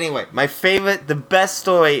 But anyway, the best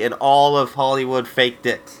story in all of Hollywood fake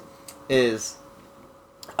dicks is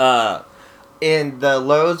in the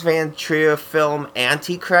Lars Van Trier film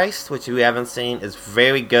Antichrist, which we haven't seen, is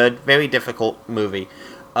very good, very difficult movie.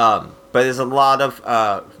 But there's a lot of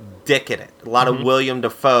dick in it, a lot of William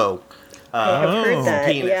Dafoe. I've heard that.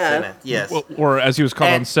 Penis in it. Yes, or as he was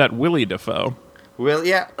called on set, Willie Dafoe. Well,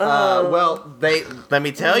 yeah. Well, let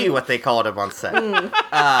me tell you what they called him on set.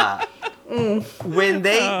 When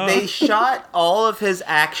they shot all of his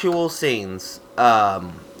actual scenes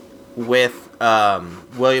with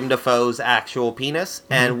William Dafoe's actual penis,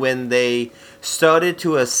 and when they started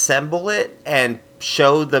to assemble it and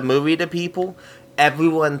show the movie to people,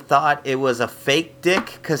 everyone thought it was a fake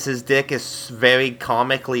dick because his dick is very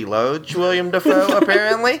comically large, William Dafoe,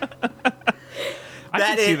 apparently.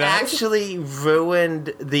 That it actually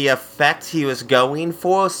ruined the effect he was going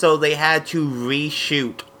for, so they had to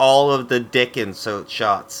reshoot all of the dick insert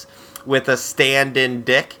shots with a stand-in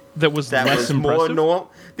dick. That was less impressive?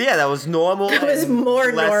 Yeah, that was normal. That was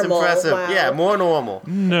more less normal. Impressive. Wow. Yeah, more normal.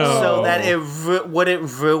 No. So that it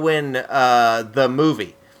wouldn't ruin the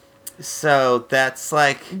movie. So that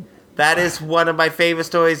is one of my favorite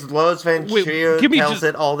stories. Lars Van Trier tells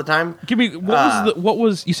it all the time. Give me what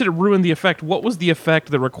was you said it ruined the effect. What was the effect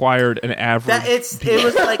that required an average? It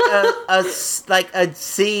was like a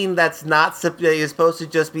scene that's not you're supposed to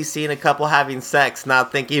just be seeing a couple having sex,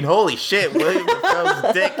 not thinking, holy shit, William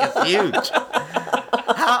Dafoe's dick is huge.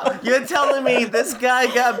 You're telling me this guy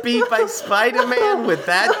got beat by Spider-Man with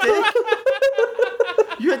that dick?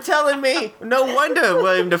 You're telling me no wonder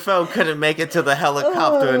William Dafoe couldn't make it to the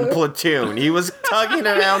helicopter in Platoon. He was tugging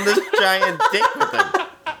around this giant dick with him.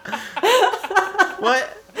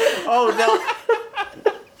 What? Oh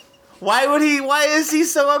no. Why is he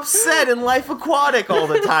so upset in Life Aquatic all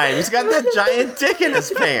the time? He's got that giant dick in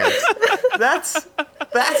his pants. That's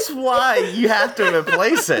why you have to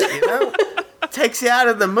replace it, you know? It takes you out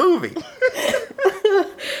of the movie.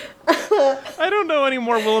 I don't know any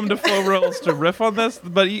more Willem Dafoe roles to riff on this,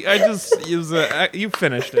 but you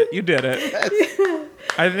finished it. You did it.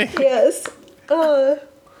 I think. Yes.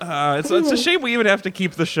 It's a shame we even have to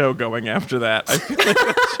keep the show going after that. I feel like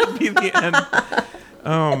that should be the end.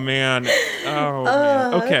 Oh man.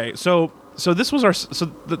 Okay, so this was our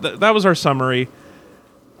that was our summary.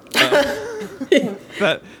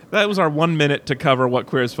 That was our 1 minute to cover what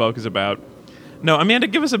Queer as Folk is about. No, Amanda,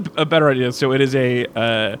 give us a better idea. So it is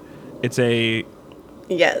it's a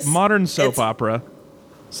modern soap opera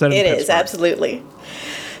set in Pittsburgh. It is, absolutely.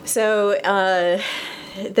 So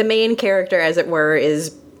the main character, as it were,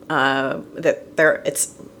 is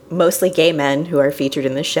it's mostly gay men who are featured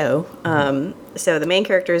in the show. So the main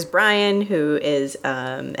character is Brian, who is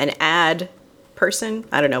an ad person.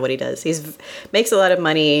 I don't know what he does. Makes a lot of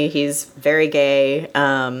money. He's very gay.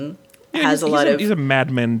 He's a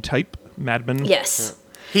madman type. Madman. Yes.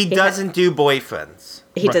 He doesn't do boyfriends.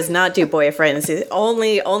 He does not do boyfriends. He's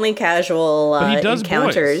only casual but he does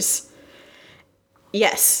encounters. Boys.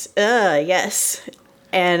 Yes. Yes.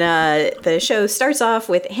 And the show starts off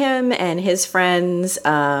with him and his friends,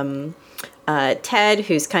 Ted,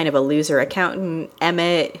 who's kind of a loser accountant,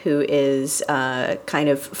 Emmett, who is kind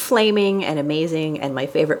of flaming and amazing and my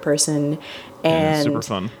favorite person, and super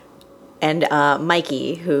fun. And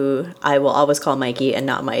Mikey, who I will always call Mikey and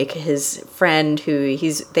not Mike, his friend,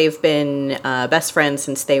 they've been best friends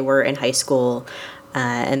since they were in high school,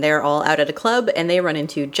 and they're all out at a club, and they run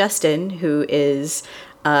into Justin, who is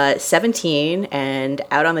 17 and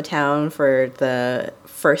out on the town for the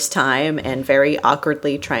first time and very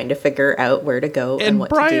awkwardly trying to figure out where to go and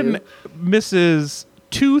what Brian to do. Misses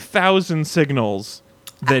 2,000 signals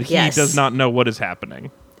that he does not know what is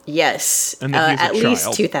happening. Yes, and that he's at a least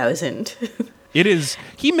child. 2,000. It is.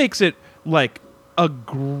 He makes it like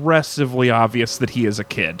aggressively obvious that he is a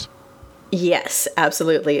kid. Yes,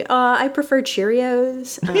 absolutely. I prefer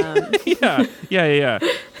Cheerios. Yeah.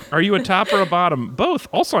 Are you a top or a bottom? Both.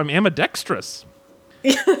 Also, I'm ambidextrous.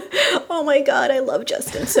 Oh my god, I love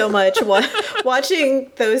Justin so much.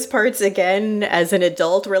 Watching those parts again as an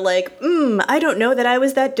adult, we're like, I don't know that I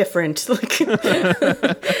was that different. I'm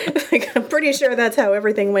pretty sure that's how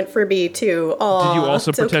everything went for me too. Aww, did you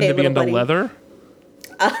also pretend to be into leather?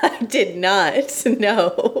 I did not.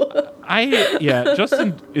 No.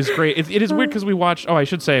 Justin is great. It is weird because we watched. Oh, I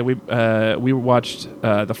should say we watched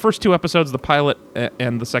the first 2 episodes, the pilot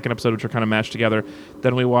and the second episode, which are kind of mashed together.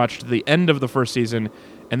 Then we watched the end of the first season,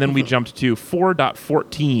 and then we jumped to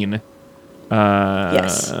 4.14.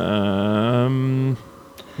 Yes.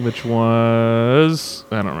 Which was,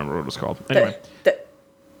 I don't remember what it was called. Anyway.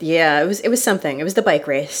 Yeah, it was something. It was the bike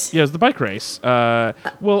race. Yeah, it was the bike race.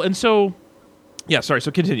 Well, and so, yeah, sorry. So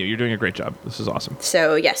continue. You're doing a great job. This is awesome.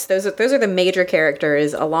 So yes, those are the major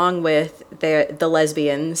characters, along with the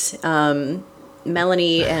lesbians,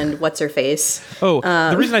 Melanie and what's her face. Oh,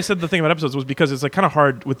 the reason I said the thing about episodes was because it's like kind of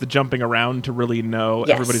hard with the jumping around to really know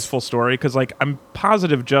everybody's full story. Because like I'm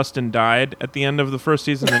positive Justin died at the end of the first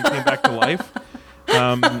season and came back to life.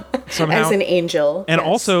 Somehow. As an angel. And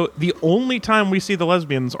also, the only time we see the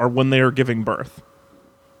lesbians are when they are giving birth.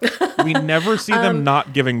 We never see them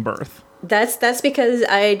not giving birth. That's because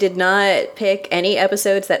I did not pick any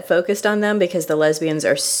episodes that focused on them because the lesbians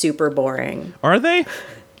are super boring. Are they?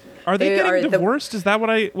 Are they getting divorced? Is that what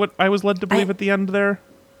I was led to believe at the end there?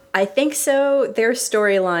 I think so. Their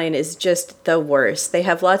storyline is just the worst. They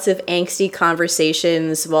have lots of angsty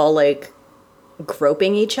conversations while like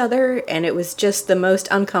groping each other, and it was just the most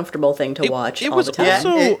uncomfortable thing to watch. It was all the time.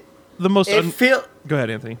 also the most. Go ahead,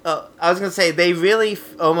 Anthony. I was gonna say they really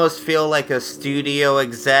almost feel like a studio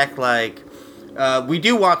exec. Like we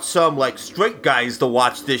do want some like straight guys to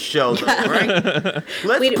watch this show, though, right?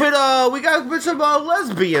 We gotta put some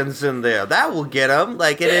lesbians in there. That will get them.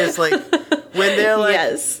 Like it is like when they're like.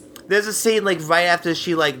 Yes. There's a scene like right after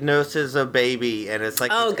she like nurses a baby, and it's like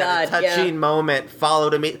this kind of touching moment.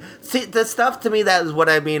 Followed to me. See the stuff to me. That is what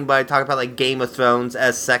I mean by talking about like Game of Thrones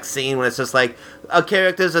as sex scene when it's just like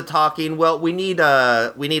characters are talking. Well, we need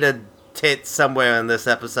a tit somewhere in this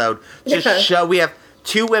episode. Just show we have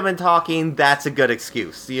 2 women talking. That's a good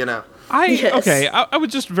excuse, you know. I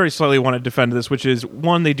would just very slightly want to defend this, which is,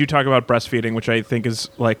 one, they do talk about breastfeeding, which I think is,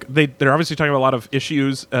 like, they're obviously talking about a lot of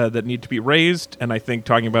issues that need to be raised, and I think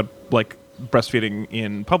talking about, like, breastfeeding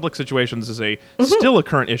in public situations is still a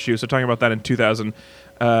current issue, so talking about that in 2000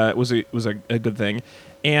 was a good thing.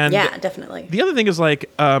 And yeah, definitely. The other thing is,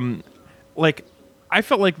 I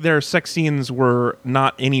felt like their sex scenes were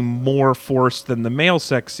not any more forced than the male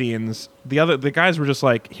sex scenes. The guys were just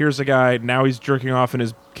like, here's a guy, now he's jerking off in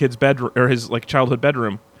his kid's bedroom or his like childhood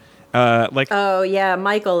bedroom. Oh yeah,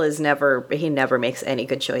 Michael he never makes any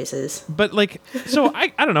good choices. But like, so I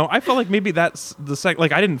don't know. I felt like maybe that's the sex.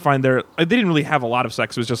 Like I didn't find they didn't really have a lot of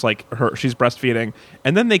sex. It was just like she's breastfeeding,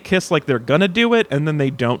 and then they kiss like they're gonna do it, and then they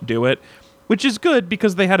don't do it, which is good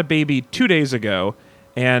because they had a baby 2 days ago.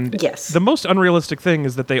 And yes. The most unrealistic thing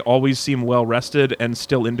is that they always seem well rested and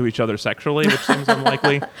still into each other sexually, which seems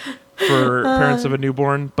unlikely for parents of a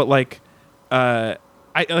newborn. But like, it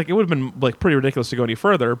would have been like pretty ridiculous to go any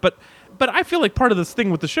further. But I feel like part of this thing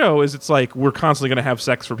with the show is it's like we're constantly going to have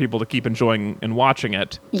sex for people to keep enjoying and watching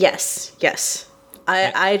it. Yes.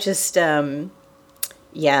 I just I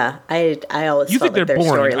always you felt think like they're their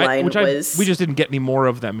boring, storyline we just didn't get any more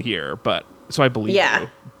of them here. But so I believe you.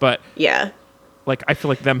 But yeah. Like, I feel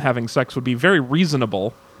like them having sex would be very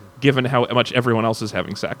reasonable, given how much everyone else is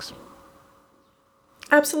having sex.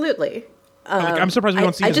 Absolutely. I'm surprised we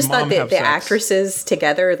don't see his mom have sex. I just thought the actresses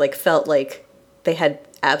together like felt like they had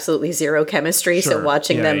absolutely zero chemistry. Sure. So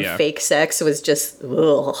watching them fake sex was just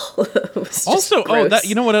ugh. It was also, gross.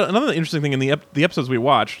 You know what? Another interesting thing in the episodes we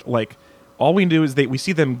watched, like all we do is we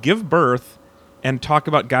see them give birth and talk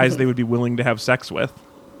about guys they would be willing to have sex with.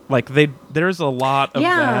 Like there's a lot of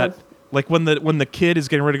that. Like when the kid is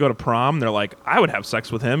getting ready to go to prom, they're like, I would have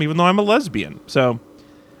sex with him even though I'm a lesbian. So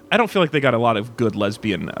I don't feel like they got a lot of good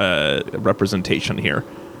lesbian representation here.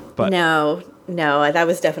 But no, that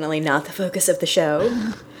was definitely not the focus of the show.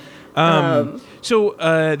 So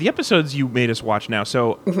the episodes you made us watch now.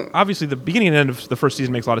 So obviously the beginning and end of the first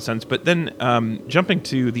season makes a lot of sense. But then jumping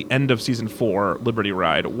to the end of season 4, Liberty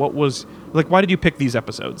Ride, what was like? Why did you pick these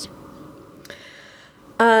episodes?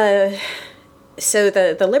 So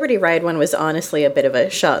the Liberty Ride one was honestly a bit of a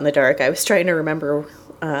shot in the dark. I was trying to remember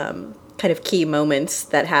kind of key moments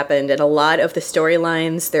that happened, and a lot of the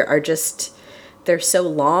storylines they're so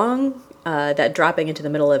long that dropping into the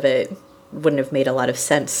middle of it wouldn't have made a lot of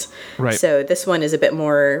sense. Right. So this one is a bit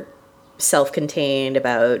more self-contained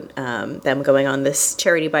about them going on this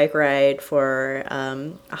charity bike ride for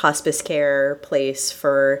a hospice care place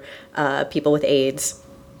for people with AIDS.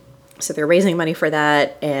 So they're raising money for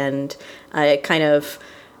that, and it kind of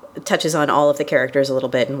touches on all of the characters a little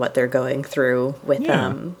bit and what they're going through with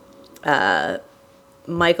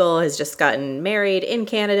Michael has just gotten married in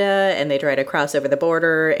Canada, and they try to cross over the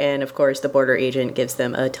border, and of course the border agent gives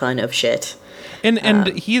them a ton of shit. And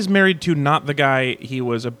he is married to not the guy he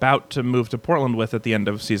was about to move to Portland with at the end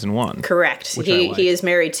of season 1. Correct. He is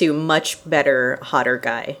married to much better, hotter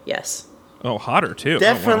guy. Yes. Oh, hotter too.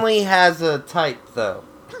 Definitely has a type though.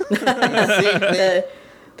 The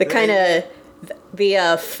kind of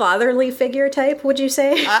the fatherly figure type, would you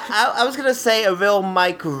say? I was gonna say a real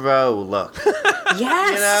Mike Rowe look.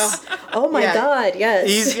 Yes. Oh my God. Yes.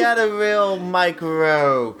 He's got a real Mike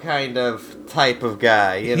Rowe kind of type of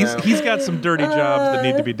guy. He's got some dirty jobs that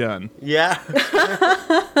need to be done. Yeah.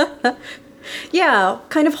 Yeah.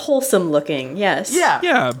 Kind of wholesome looking. Yes.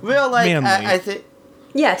 Yeah. Real manly. I think.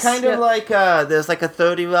 Yes. Kind of like there's like a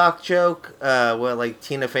 30 Rock joke where like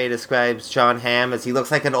Tina Fey describes John Hamm as he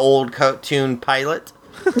looks like an old cartoon pilot.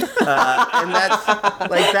 And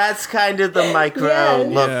that's kind of the Mike Rowe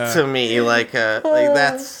look to me. Like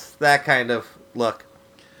that's that kind of look.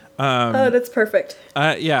 That's perfect.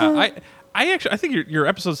 I think your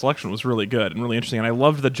episode selection was really good and really interesting, and I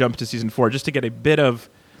loved the jump to season 4 just to get a bit of,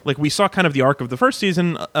 like, we saw kind of the arc of the first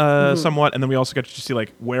season somewhat, and then we also got to see,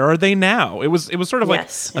 like, where are they now? It was sort of like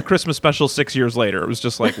a Christmas special 6 years later. It was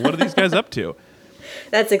just like, what are these guys up to?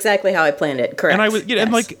 That's exactly how I planned it. Correct. And I was,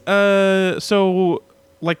 and like, so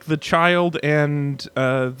like the child and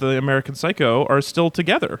the American Psycho are still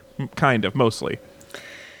together, kind of, mostly.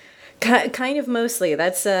 Kind of mostly.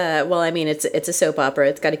 That's well, I mean, it's a soap opera.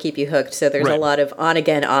 It's got to keep you hooked. So there's a lot of on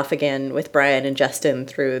again, off again with Brian and Justin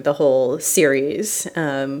through the whole series,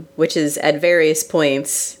 which is at various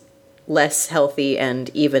points less healthy and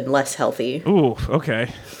even less healthy. Ooh,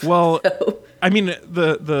 okay. Well, I mean,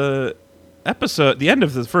 the episode, the end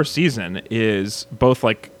of the first season is both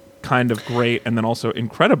like kind of great and then also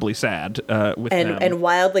incredibly sad with them. And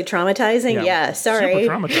wildly traumatizing. Yeah, sorry.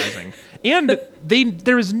 Super traumatizing. And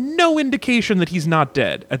there is no indication that he's not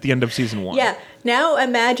dead at the end of season 1. Yeah. Now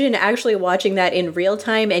imagine actually watching that in real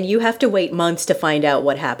time, and you have to wait months to find out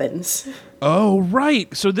what happens. Oh,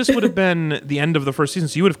 right. So this would have been the end of the first season.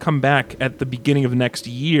 So you would have come back at the beginning of next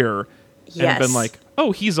year and been like,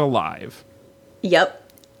 oh, he's alive. Yep,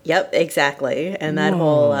 exactly. And that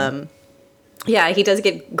whole... he does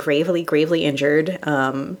get gravely injured,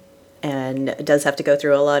 and does have to go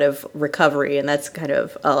through a lot of recovery, and that's kind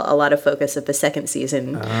of a lot of focus of the second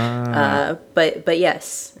season. But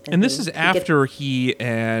yes. And this is after he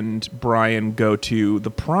and Brian go to the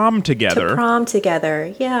prom together.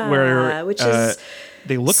 Which is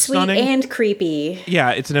they look sweet stunning and creepy. Yeah,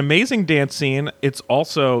 it's an amazing dance scene. It's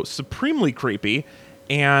also supremely creepy.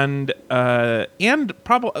 And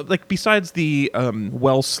probably, like, besides the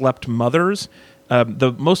well-slept mothers,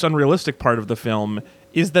 the most unrealistic part of the film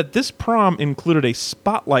is that this prom included a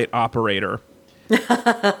spotlight operator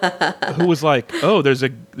who was like, "Oh, there's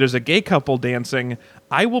a gay couple dancing.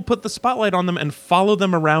 I will put the spotlight on them and follow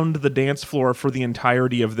them around the dance floor for the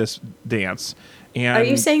entirety of this dance." And are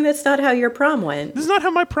you saying that's not how your prom went? This is not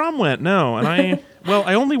how my prom went. No, and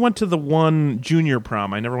I only went to the one junior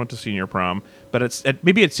prom. I never went to senior prom. But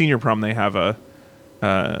maybe at senior prom they have a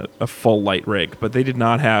full light rig, but they did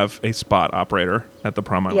not have a spot operator at the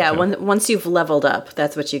prom I went to. Once you've leveled up,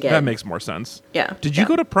 that's what you get. That makes more sense. Yeah. Did you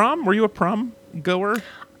go to prom? Were you a prom goer?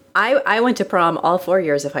 I went to prom all 4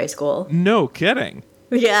 years of high school. No kidding.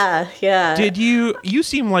 Yeah. Did you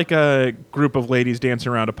seem like a group of ladies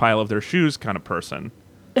dancing around a pile of their shoes kind of person.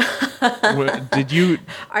 Did you?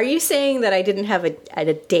 Are you saying that I didn't have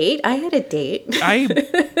a date? I had a date.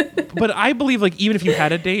 But I believe, like, even if you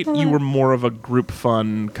had a date, you were more of a group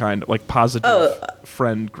fun kind of, like, positive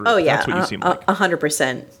friend group. Oh yeah, that's what you seemed like.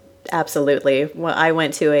 100%, absolutely. Well, I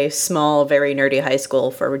went to a small, very nerdy high school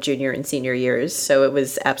for junior and senior years, so it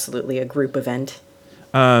was absolutely a group event.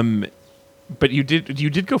 But you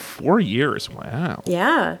did go 4 years. Wow.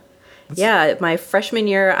 Yeah. Yeah, my freshman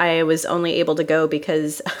year, I was only able to go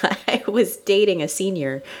because I was dating a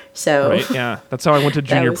senior. So right, yeah, that's how I went to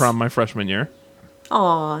junior prom my freshman year.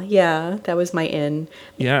 Aw, yeah, that was my in.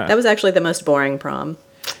 Yeah, that was actually the most boring prom.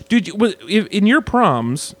 Dude, in your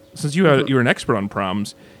proms, since you were an expert on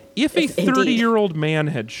proms, if a 30-year-old man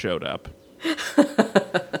had showed up,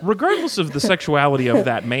 regardless of the sexuality of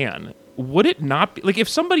that man, would it not be like if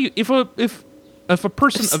a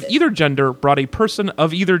person of either gender brought a person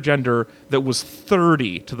of either gender that was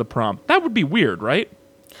 30 to the prom, that would be weird, right?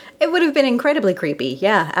 It would have been incredibly creepy.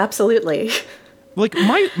 Yeah, absolutely. Like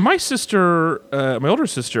my sister, my older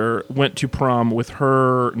sister, went to prom with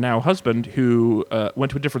her now husband, who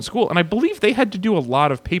went to a different school, and I believe they had to do a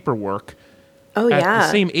lot of paperwork. Oh, at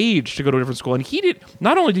the same age to go to a different school, and he did.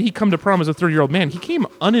 Not only did he come to prom as a 30-year-old man, he came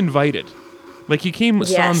uninvited. Like he came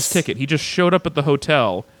Yes. sans ticket. He just showed up at the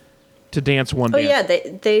hotel to dance one dance. Yeah,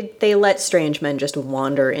 they let strange men just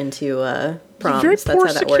wander into proms. Very That's poor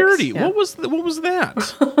how that security. works. Yeah. What was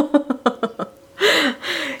that?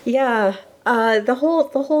 Yeah, the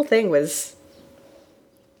whole thing was.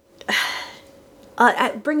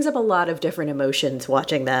 It brings up a lot of different emotions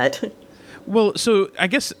watching that. Well, so I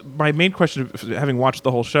guess my main question, having watched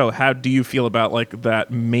the whole show, how do you feel about like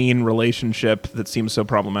that main relationship that seems so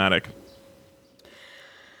problematic?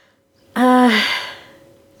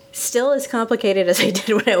 Still as complicated as I did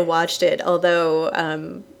when I watched it. Although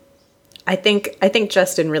I think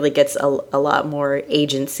Justin really gets a lot more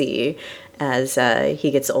agency as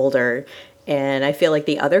he gets older. And I feel like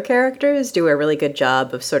the other characters do a really good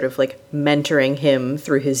job of sort of like mentoring him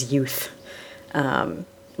through his youth.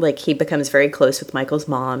 Like he becomes very close with Michael's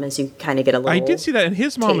mom as you kind of get a little. I did see that, and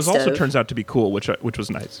his mom also of, turns out to be cool, which was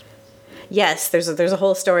nice. Yes, there's a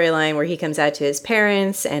whole storyline where he comes out to his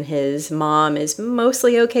parents, and his mom is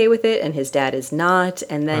mostly okay with it, and his dad is not,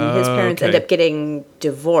 and then his parents end up getting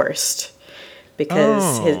divorced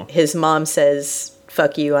because his mom says,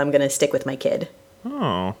 "Fuck you, I'm gonna stick with my kid."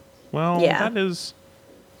 Oh. Well, that is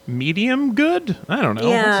medium good? I don't know.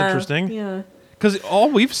 Yeah, that's interesting. Yeah. Because all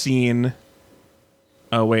we've seen...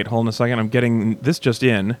 Oh, wait, hold on a second. I'm getting this just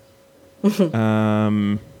in. Is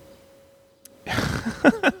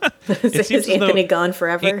Anthony gone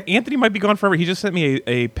forever? Anthony might be gone forever. He just sent me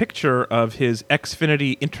a picture of his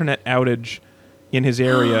Xfinity internet outage in his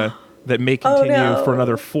area that may continue for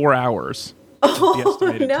another 4 hours. Oh,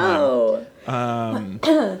 no.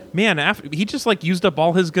 Man, he just like used up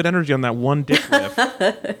all his good energy on that one dick lift.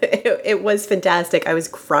 It was fantastic. I was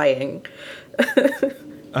crying.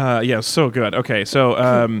 Yeah, so good. Okay, so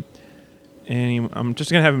I'm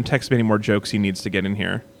just gonna have him text me any more jokes he needs to get in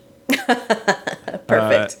here.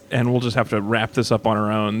 Perfect. And we'll just have to wrap this up on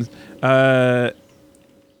our own.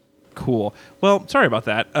 Cool. Well, sorry about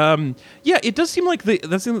that. Yeah, it does seem like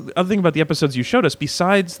that's the other thing about the episodes you showed us.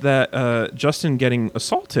 Besides that, Justin getting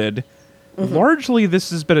assaulted, largely this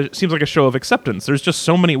has been seems like a show of acceptance. There's just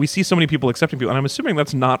we see so many people accepting people, and I'm assuming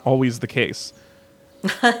that's not always the case.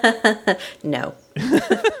 No.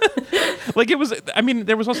 Like it was. I mean,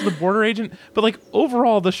 there was also the border agent, but like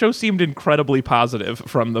overall, the show seemed incredibly positive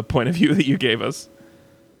from the point of view that you gave us.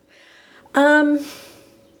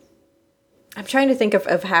 I'm trying to think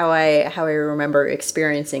of how I remember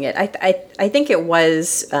experiencing it. I think it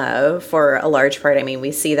was for a large part. I mean,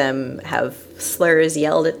 we see them have slurs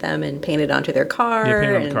yelled at them and painted onto their car. Yeah,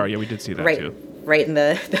 painted on the car. Yeah, we did see that too. Right in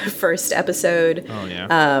the first episode. Oh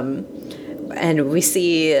yeah. And we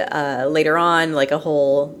see later on like a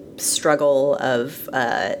whole struggle of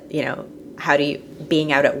how do you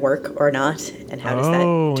being out at work or not, and how does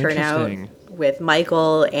that turn out with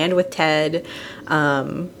Michael and with Ted.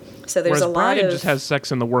 So there's Whereas a lot Brian of just has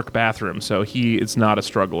sex in the work bathroom, so it's not a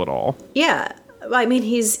struggle at all. Yeah, I mean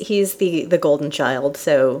he's the golden child,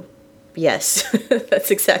 so yes,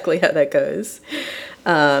 that's exactly how that goes.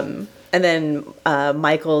 And then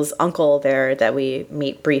Michael's uncle there that we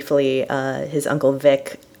meet briefly, his uncle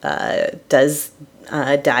Vic, does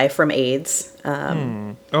die from AIDS.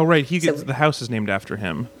 Oh right, the house is named after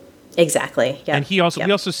him. Exactly. Yeah. And we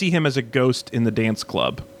also see him as a ghost in the dance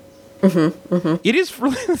club. It is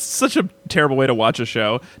really such a terrible way to watch a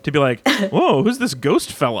show, to be like, whoa, who's this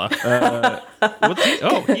ghost fella? What's he?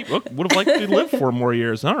 Oh, he would have liked to live 4 more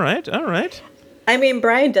years. All right. I mean,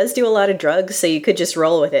 Brian does do a lot of drugs, so you could just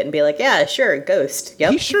roll with it and be like, yeah, sure, ghost.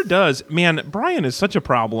 Yep. He sure does. Man, Brian is such a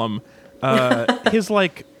problem. His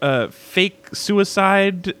fake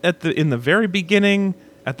suicide in the very beginning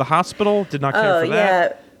at the hospital, did not care for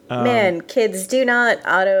that. Man, kids, do not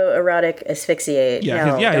autoerotic asphyxiate. Yeah,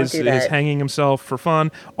 no, don't his do that. his hanging himself for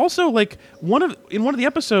fun. Also, like in one of the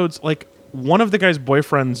episodes, like one of the guy's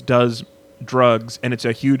boyfriends does drugs, and it's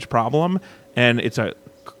a huge problem, and it's a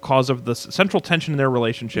cause of the central tension in their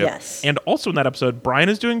relationship. Yes. And also in that episode, Brian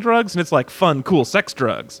is doing drugs, and it's like fun, cool sex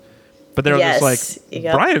drugs. But they're just like,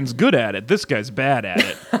 Brian's good at it. This guy's bad at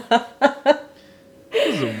it.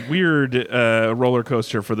 This is a weird roller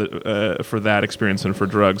coaster for that experience and for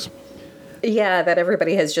drugs. Yeah, that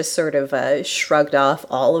everybody has just sort of shrugged off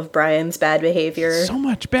all of Brian's bad behavior. So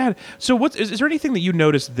much bad. So is there anything that you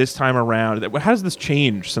noticed this time around? How does this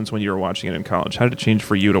change since when you were watching it in college? How did it change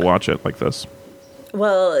for you to watch it like this?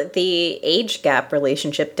 Well, the age gap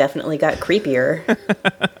relationship definitely got creepier.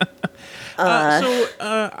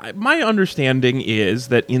 My understanding is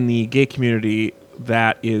that in the gay community,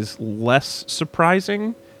 that is less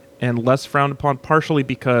surprising and less frowned upon, partially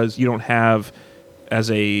because you don't have as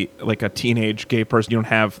a teenage gay person, you don't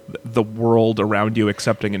have the world around you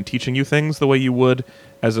accepting and teaching you things the way you would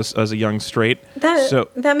as a young straight.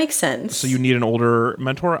 That makes sense. So you need an older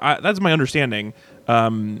mentor. That's my understanding.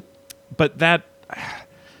 But that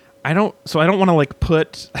I don't want to like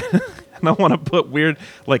put I don't want to put weird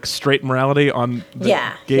like straight morality on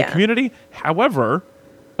the gay community. However,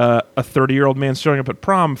 a 30-year-old man showing up at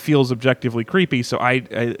prom feels objectively creepy. So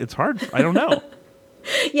it's hard. I don't know.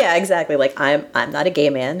 Yeah, exactly. Like I'm not a gay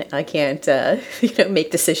man. I can't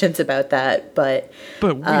make decisions about that. But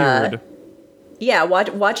weird. Yeah,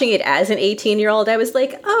 watching it as an 18-year-old, I was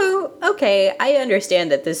like, oh, okay, I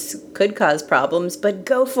understand that this could cause problems, but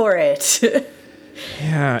go for it.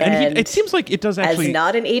 Yeah, and it seems like it does actually... As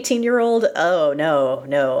not an 18-year-old, oh,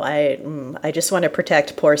 no, I just want to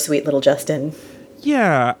protect poor, sweet little Justin.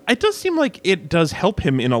 Yeah, it does seem like it does help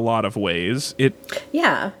him in a lot of ways.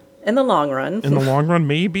 Yeah, in the long run. In the long run,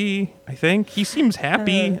 maybe, I think. He seems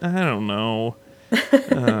happy. I don't know.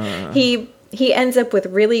 He ends up with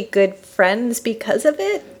really good friends because of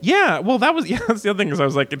it. Yeah, well, that's the other thing, is I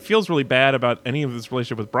was like, it feels really bad about any of this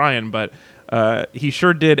relationship with Brian, but he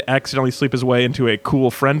sure did accidentally sleep his way into a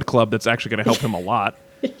cool friend club that's actually going to help him a lot.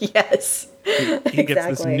 Yes, he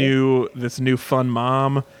gets this new fun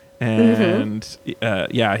mom, and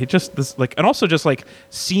he just and also just like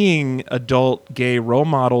seeing adult gay role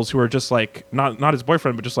models who are just like not his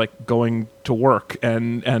boyfriend, but just like going to work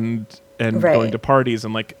and going to parties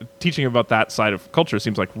and like teaching about that side of culture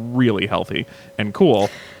seems like really healthy and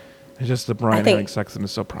cool. It's just that Brian having sex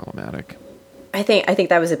is so problematic. I think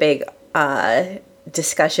that was a big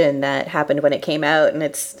discussion that happened when it came out, and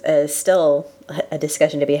it's still a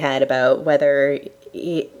discussion to be had about whether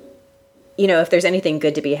if there's anything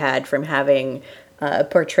good to be had from having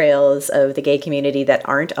portrayals of the gay community that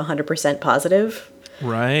aren't 100% positive.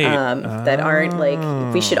 Right. That aren't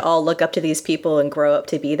like, we should all look up to these people and grow up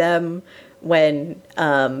to be them, when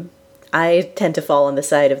I tend to fall on the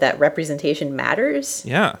side of that representation matters.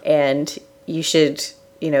 Yeah. And you should,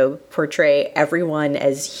 portray everyone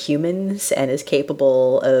as humans and as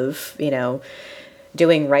capable of,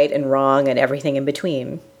 doing right and wrong and everything in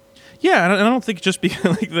between. Yeah, and I don't think just because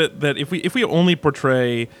like that if we only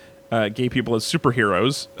portray gay people as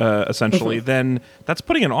superheroes, essentially, then that's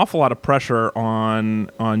putting an awful lot of pressure on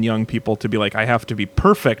young people to be like, I have to be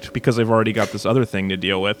perfect because I've already got this other thing to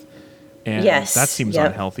deal with. And that seems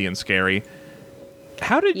unhealthy and scary.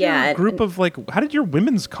 How did your group of how did your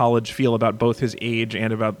women's college feel about both his age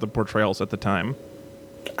and about the portrayals at the time?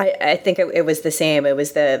 I think it was the same. It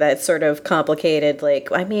was that sort of complicated,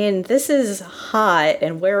 this is hot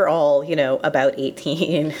and we're all, about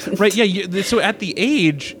 18. Right, yeah. So at the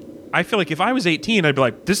age, I feel like if I was 18, I'd be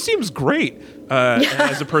like, this seems great.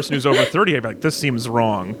 As a person who's over 30, I'd be like, this seems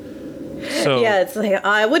wrong. So yeah, it's like,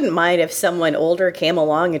 I wouldn't mind if someone older came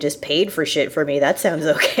along and just paid for shit for me. That sounds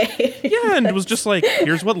okay. Yeah, and it was just like,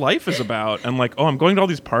 here's what life is about. And like, oh, I'm going to all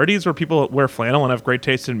these parties where people wear flannel and have great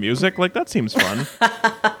taste in music. Like, that seems fun.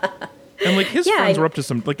 And like his friends were up to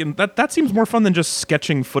some, and that seems more fun than just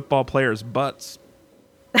sketching football players' butts.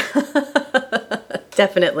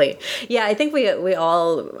 Definitely. Yeah, I think we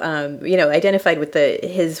all, identified with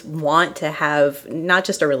his want to have not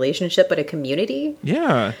just a relationship, but a community.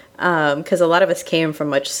 Yeah. Because a lot of us came from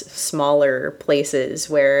much smaller places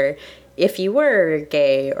where if you were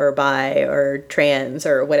gay or bi or trans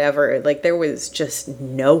or whatever, there was just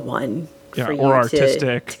no one for you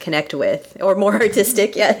artistic to connect with. Or more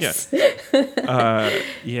artistic, yes.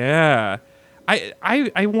 Yeah.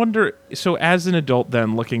 I wonder, so as an adult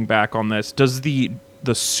then, looking back on this, does the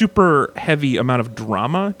super heavy amount of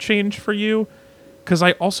drama change for you? Because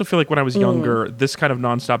I also feel like when I was younger, this kind of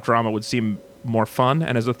nonstop drama would seem more fun.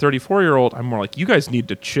 And as a 34-year-old, I'm more like, you guys need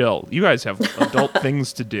to chill. You guys have adult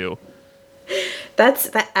things to do. That's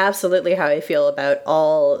absolutely how I feel about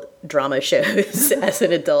all drama shows as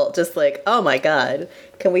an adult. Just like, oh my God,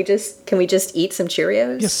 can we just eat some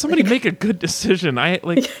Cheerios? Yeah, somebody make a good decision.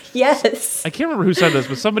 Yes. I can't remember who said this,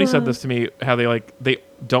 but somebody said this to me, how they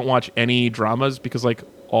don't watch any dramas because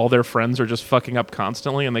all their friends are just fucking up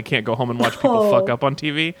constantly and they can't go home and watch people fuck up on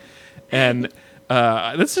TV. And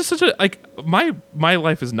this is such a my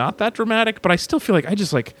life is not that dramatic, but I still feel like I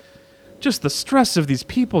just the stress of these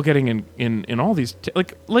people getting in all these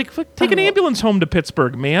take an ambulance home to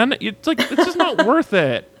Pittsburgh, man. It's just not worth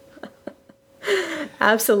it.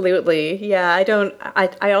 Absolutely. Yeah,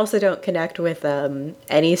 I also don't connect with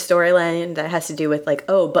any storyline that has to do with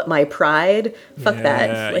but my pride. Fuck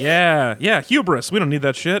that. Yeah, hubris. We don't need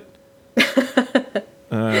that shit.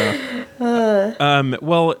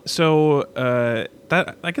 Well, so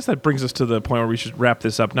that I guess that brings us to the point where we should wrap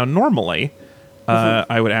this up. Now, normally,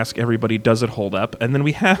 I would ask everybody, does it hold up? And then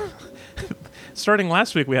we have, starting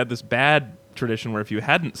last week, we had this bad tradition where if you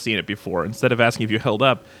hadn't seen it before, instead of asking if you held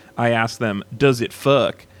up, I asked them, does it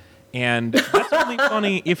fuck? And that's really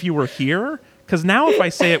funny if you were here, because now if I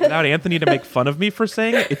say it without Anthony to make fun of me for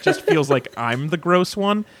saying it, it just feels like I'm the gross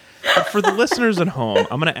one. But for the listeners at home,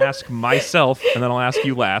 I'm going to ask myself, and then I'll ask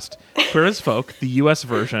you last. Queer as Folk, the U.S.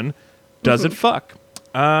 version, does it fuck?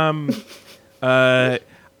 I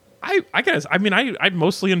guess, I mean, I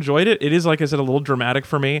mostly enjoyed it. It is, like I said, a little dramatic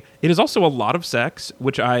for me. It is also a lot of sex,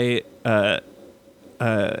 which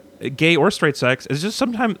gay or straight sex is just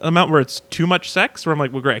sometimes an amount where it's too much sex, where I'm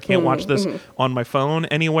like, well, great, I can't watch this on my phone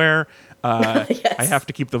anywhere. Yes. I have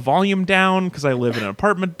to keep the volume down because I live in an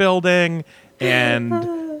apartment building. And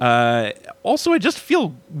also, I just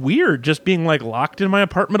feel weird just being like locked in my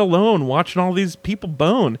apartment alone, watching all these people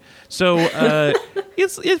bone. So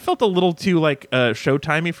it felt a little too like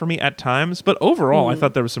showtimey for me at times. But overall, I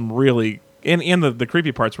thought there was some really, and the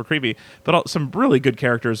creepy parts were creepy, but some really good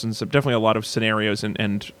characters and some definitely a lot of scenarios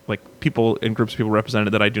and like people and groups of people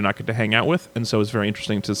represented that I do not get to hang out with. And so it was very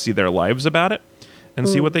interesting to see their lives about it and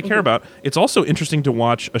see what they care about. It's also interesting to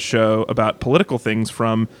watch a show about political things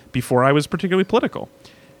from before I was particularly political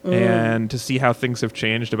and to see how things have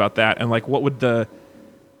changed about that. And like, what would there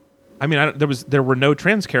were no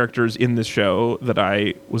trans characters in this show that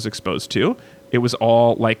I was exposed to. It was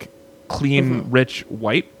all like clean, rich,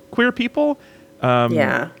 white queer people.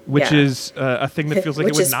 Which is a thing that feels like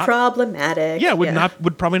it would not, problematic. Yeah,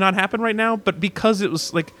 would probably not happen right now. But because it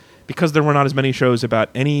was like, because there were not as many shows about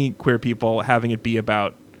any queer people, having it be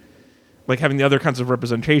about, like, having the other kinds of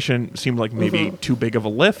representation seemed like maybe too big of a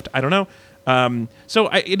lift. I don't know. So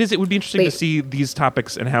it would be interesting to see these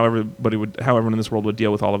topics and how everyone in this world would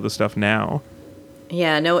deal with all of this stuff now.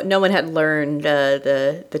 Yeah, no one had learned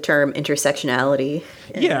the term intersectionality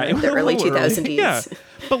in the early 2000s. Yeah,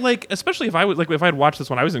 but like, especially if I had watched this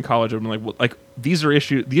when I was in college, I'd been like, well, like these are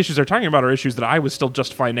issues. The issues they're talking about are issues that I was still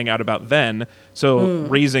just finding out about then. So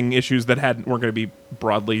raising issues that weren't going to be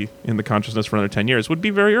broadly in the consciousness for another 10 years would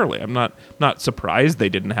be very early. I'm not surprised they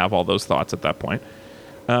didn't have all those thoughts at that point.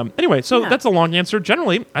 Anyway, so that's a long answer.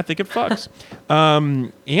 Generally, I think it fucks.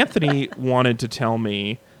 Anthony wanted to tell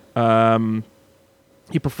me.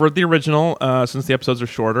 He preferred the original since the episodes are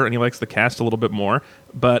shorter, and he likes the cast a little bit more.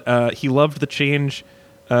 But he loved the change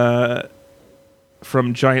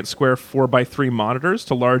from giant square 4x3 monitors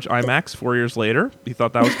to large IMAX 4 years later. He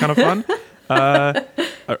thought that was kind of fun.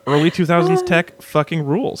 Early 2000s tech fucking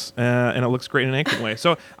rules, and it looks great in an ancient way.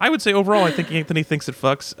 So I would say overall, I think Anthony thinks it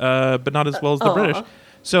fucks, but not as well as the British.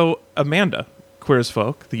 So Amanda, Queer as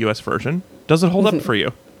Folk, the U.S. version, does it hold up for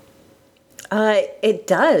you? It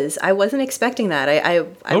does. I wasn't expecting that. I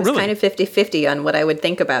was really? kind of 50-50 on what I would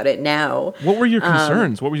think about it now. What were your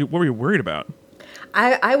concerns? What were you worried about?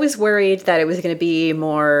 I was worried that it was going to be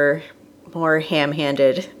more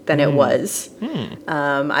ham-handed than it was.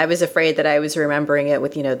 I was afraid that I was remembering it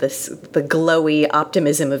with, the glowy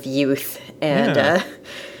optimism of youth, and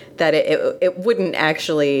that it wouldn't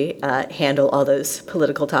actually handle all those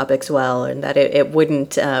political topics well, and that it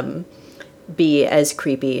wouldn't be as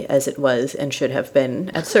creepy as it was and should have been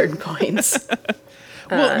at certain points.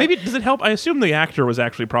 Well, maybe does it help? I assume the actor was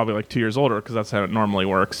actually probably like 2 years older because that's how it normally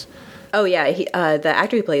works. Oh yeah, the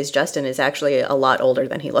actor who plays Justin is actually a lot older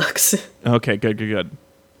than he looks. Okay, good.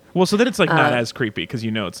 Well, so then it's like not as creepy because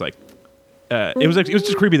it's like it was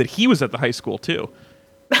just creepy that he was at the high school too.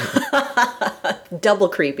 Double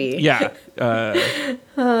creepy. Yeah.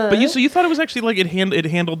 But you thought it was actually like it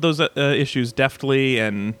handled those issues deftly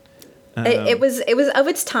and. It was of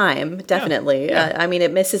its time, definitely. Yeah. I mean,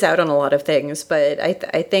 it misses out on a lot of things, but I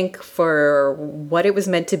think for what it was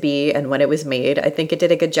meant to be and when it was made, I think it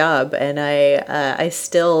did a good job. And I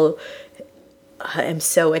still am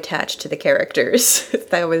so attached to the characters.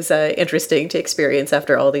 That was interesting to experience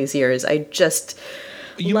after all these years. I just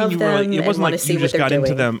love them. It wasn't like you just got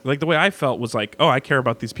into them. Like the way I felt was like, oh, I care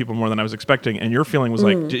about these people more than I was expecting. And your feeling was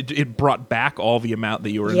like it brought back all the amount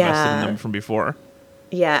that you were invested in them from before.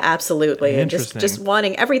 Yeah, absolutely. And just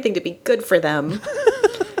wanting everything to be good for them.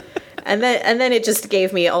 and then it just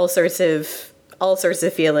gave me all sorts of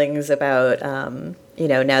feelings about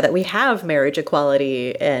now that we have marriage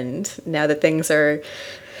equality and now that things are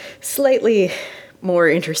slightly more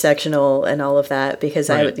intersectional and all of that, because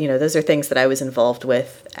right. Those are things that I was involved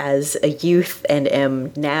with as a youth and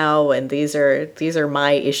am now, and these are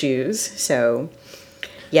my issues. So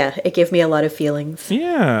yeah, it gave me a lot of feelings.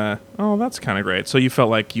 Yeah. Oh, that's kind of great. So you felt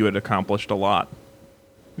like you had accomplished a lot.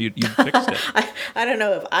 You fixed it. I don't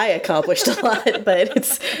know if I accomplished a lot, but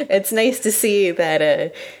it's nice to see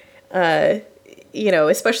that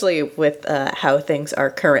especially with how things are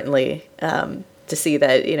currently, to see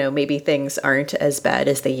that, maybe things aren't as bad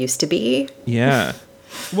as they used to be. Yeah.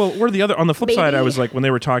 Well, on the flip side, Maybe. I was like, when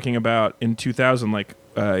they were talking about in 2000, like,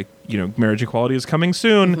 marriage equality is coming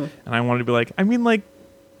soon. And I wanted to be like, I mean, like,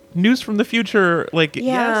 news from the future, like,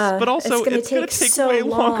 yes, but also it's going to take so way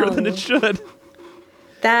longer long. than it should.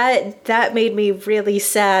 That made me really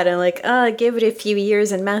sad. I'm like, give it a few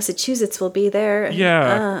years and Massachusetts will be there.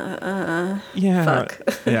 Yeah. Yeah.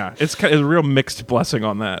 Fuck. Yeah. It's kind of a real mixed blessing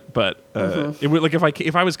on that. But it would, like,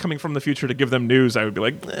 if I was coming from the future to give them news, I would be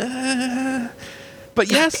like, But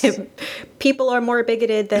yes, people are more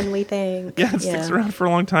bigoted than we think. Yeah, it sticks around for a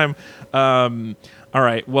long time. All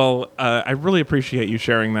right. Well, I really appreciate you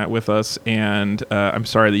sharing that with us, and I'm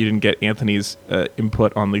sorry that you didn't get Anthony's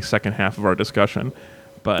input on the second half of our discussion.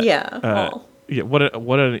 But yeah, what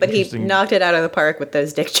an interesting. He knocked it out of the park with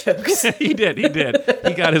those dick jokes. He did.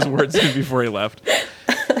 He got his words in before he left.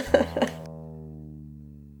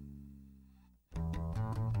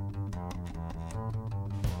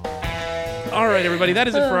 All right, everybody, that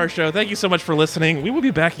is it for our show. Thank you so much for listening. We will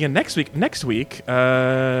be back again next week.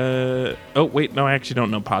 Oh wait, no, I actually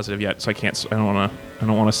don't know positive yet, so I can't. I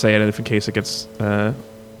don't want to say it if in case it gets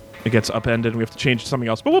upended and we have to change to something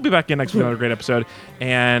else. But we'll be back again next week with another great episode,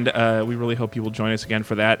 and we really hope you will join us again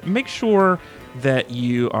for that. Make sure that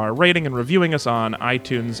you are rating and reviewing us on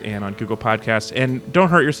iTunes and on Google Podcasts, and don't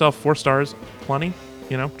hurt yourself. 4 stars, plenty.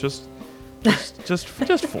 Just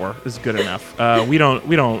 4 is good enough. We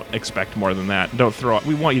don't expect more than that. Don't throw up.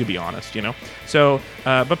 We want you to be honest, So,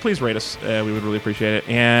 but please rate us. We would really appreciate it.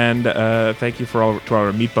 And thank you to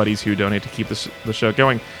our meat buddies who donate to keep the show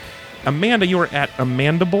going. Amanda, you are at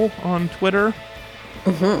Amandable on Twitter.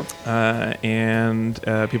 And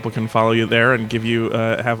people can follow you there and give you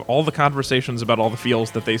have all the conversations about all the feels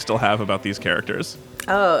that they still have about these characters.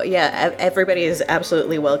 Oh yeah, everybody is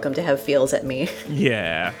absolutely welcome to have feels at me.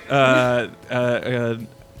 Yeah.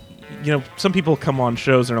 Some people come on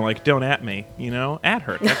shows and are like, "Don't at me," at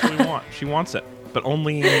her. That's what we want. She wants it, but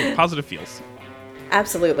only positive feels.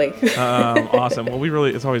 Absolutely. Awesome. Well,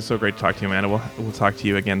 it's always so great to talk to you, Amanda. We'll talk to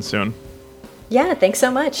you again soon. Yeah. Thanks so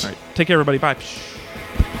much. All right. Take care, everybody. Bye.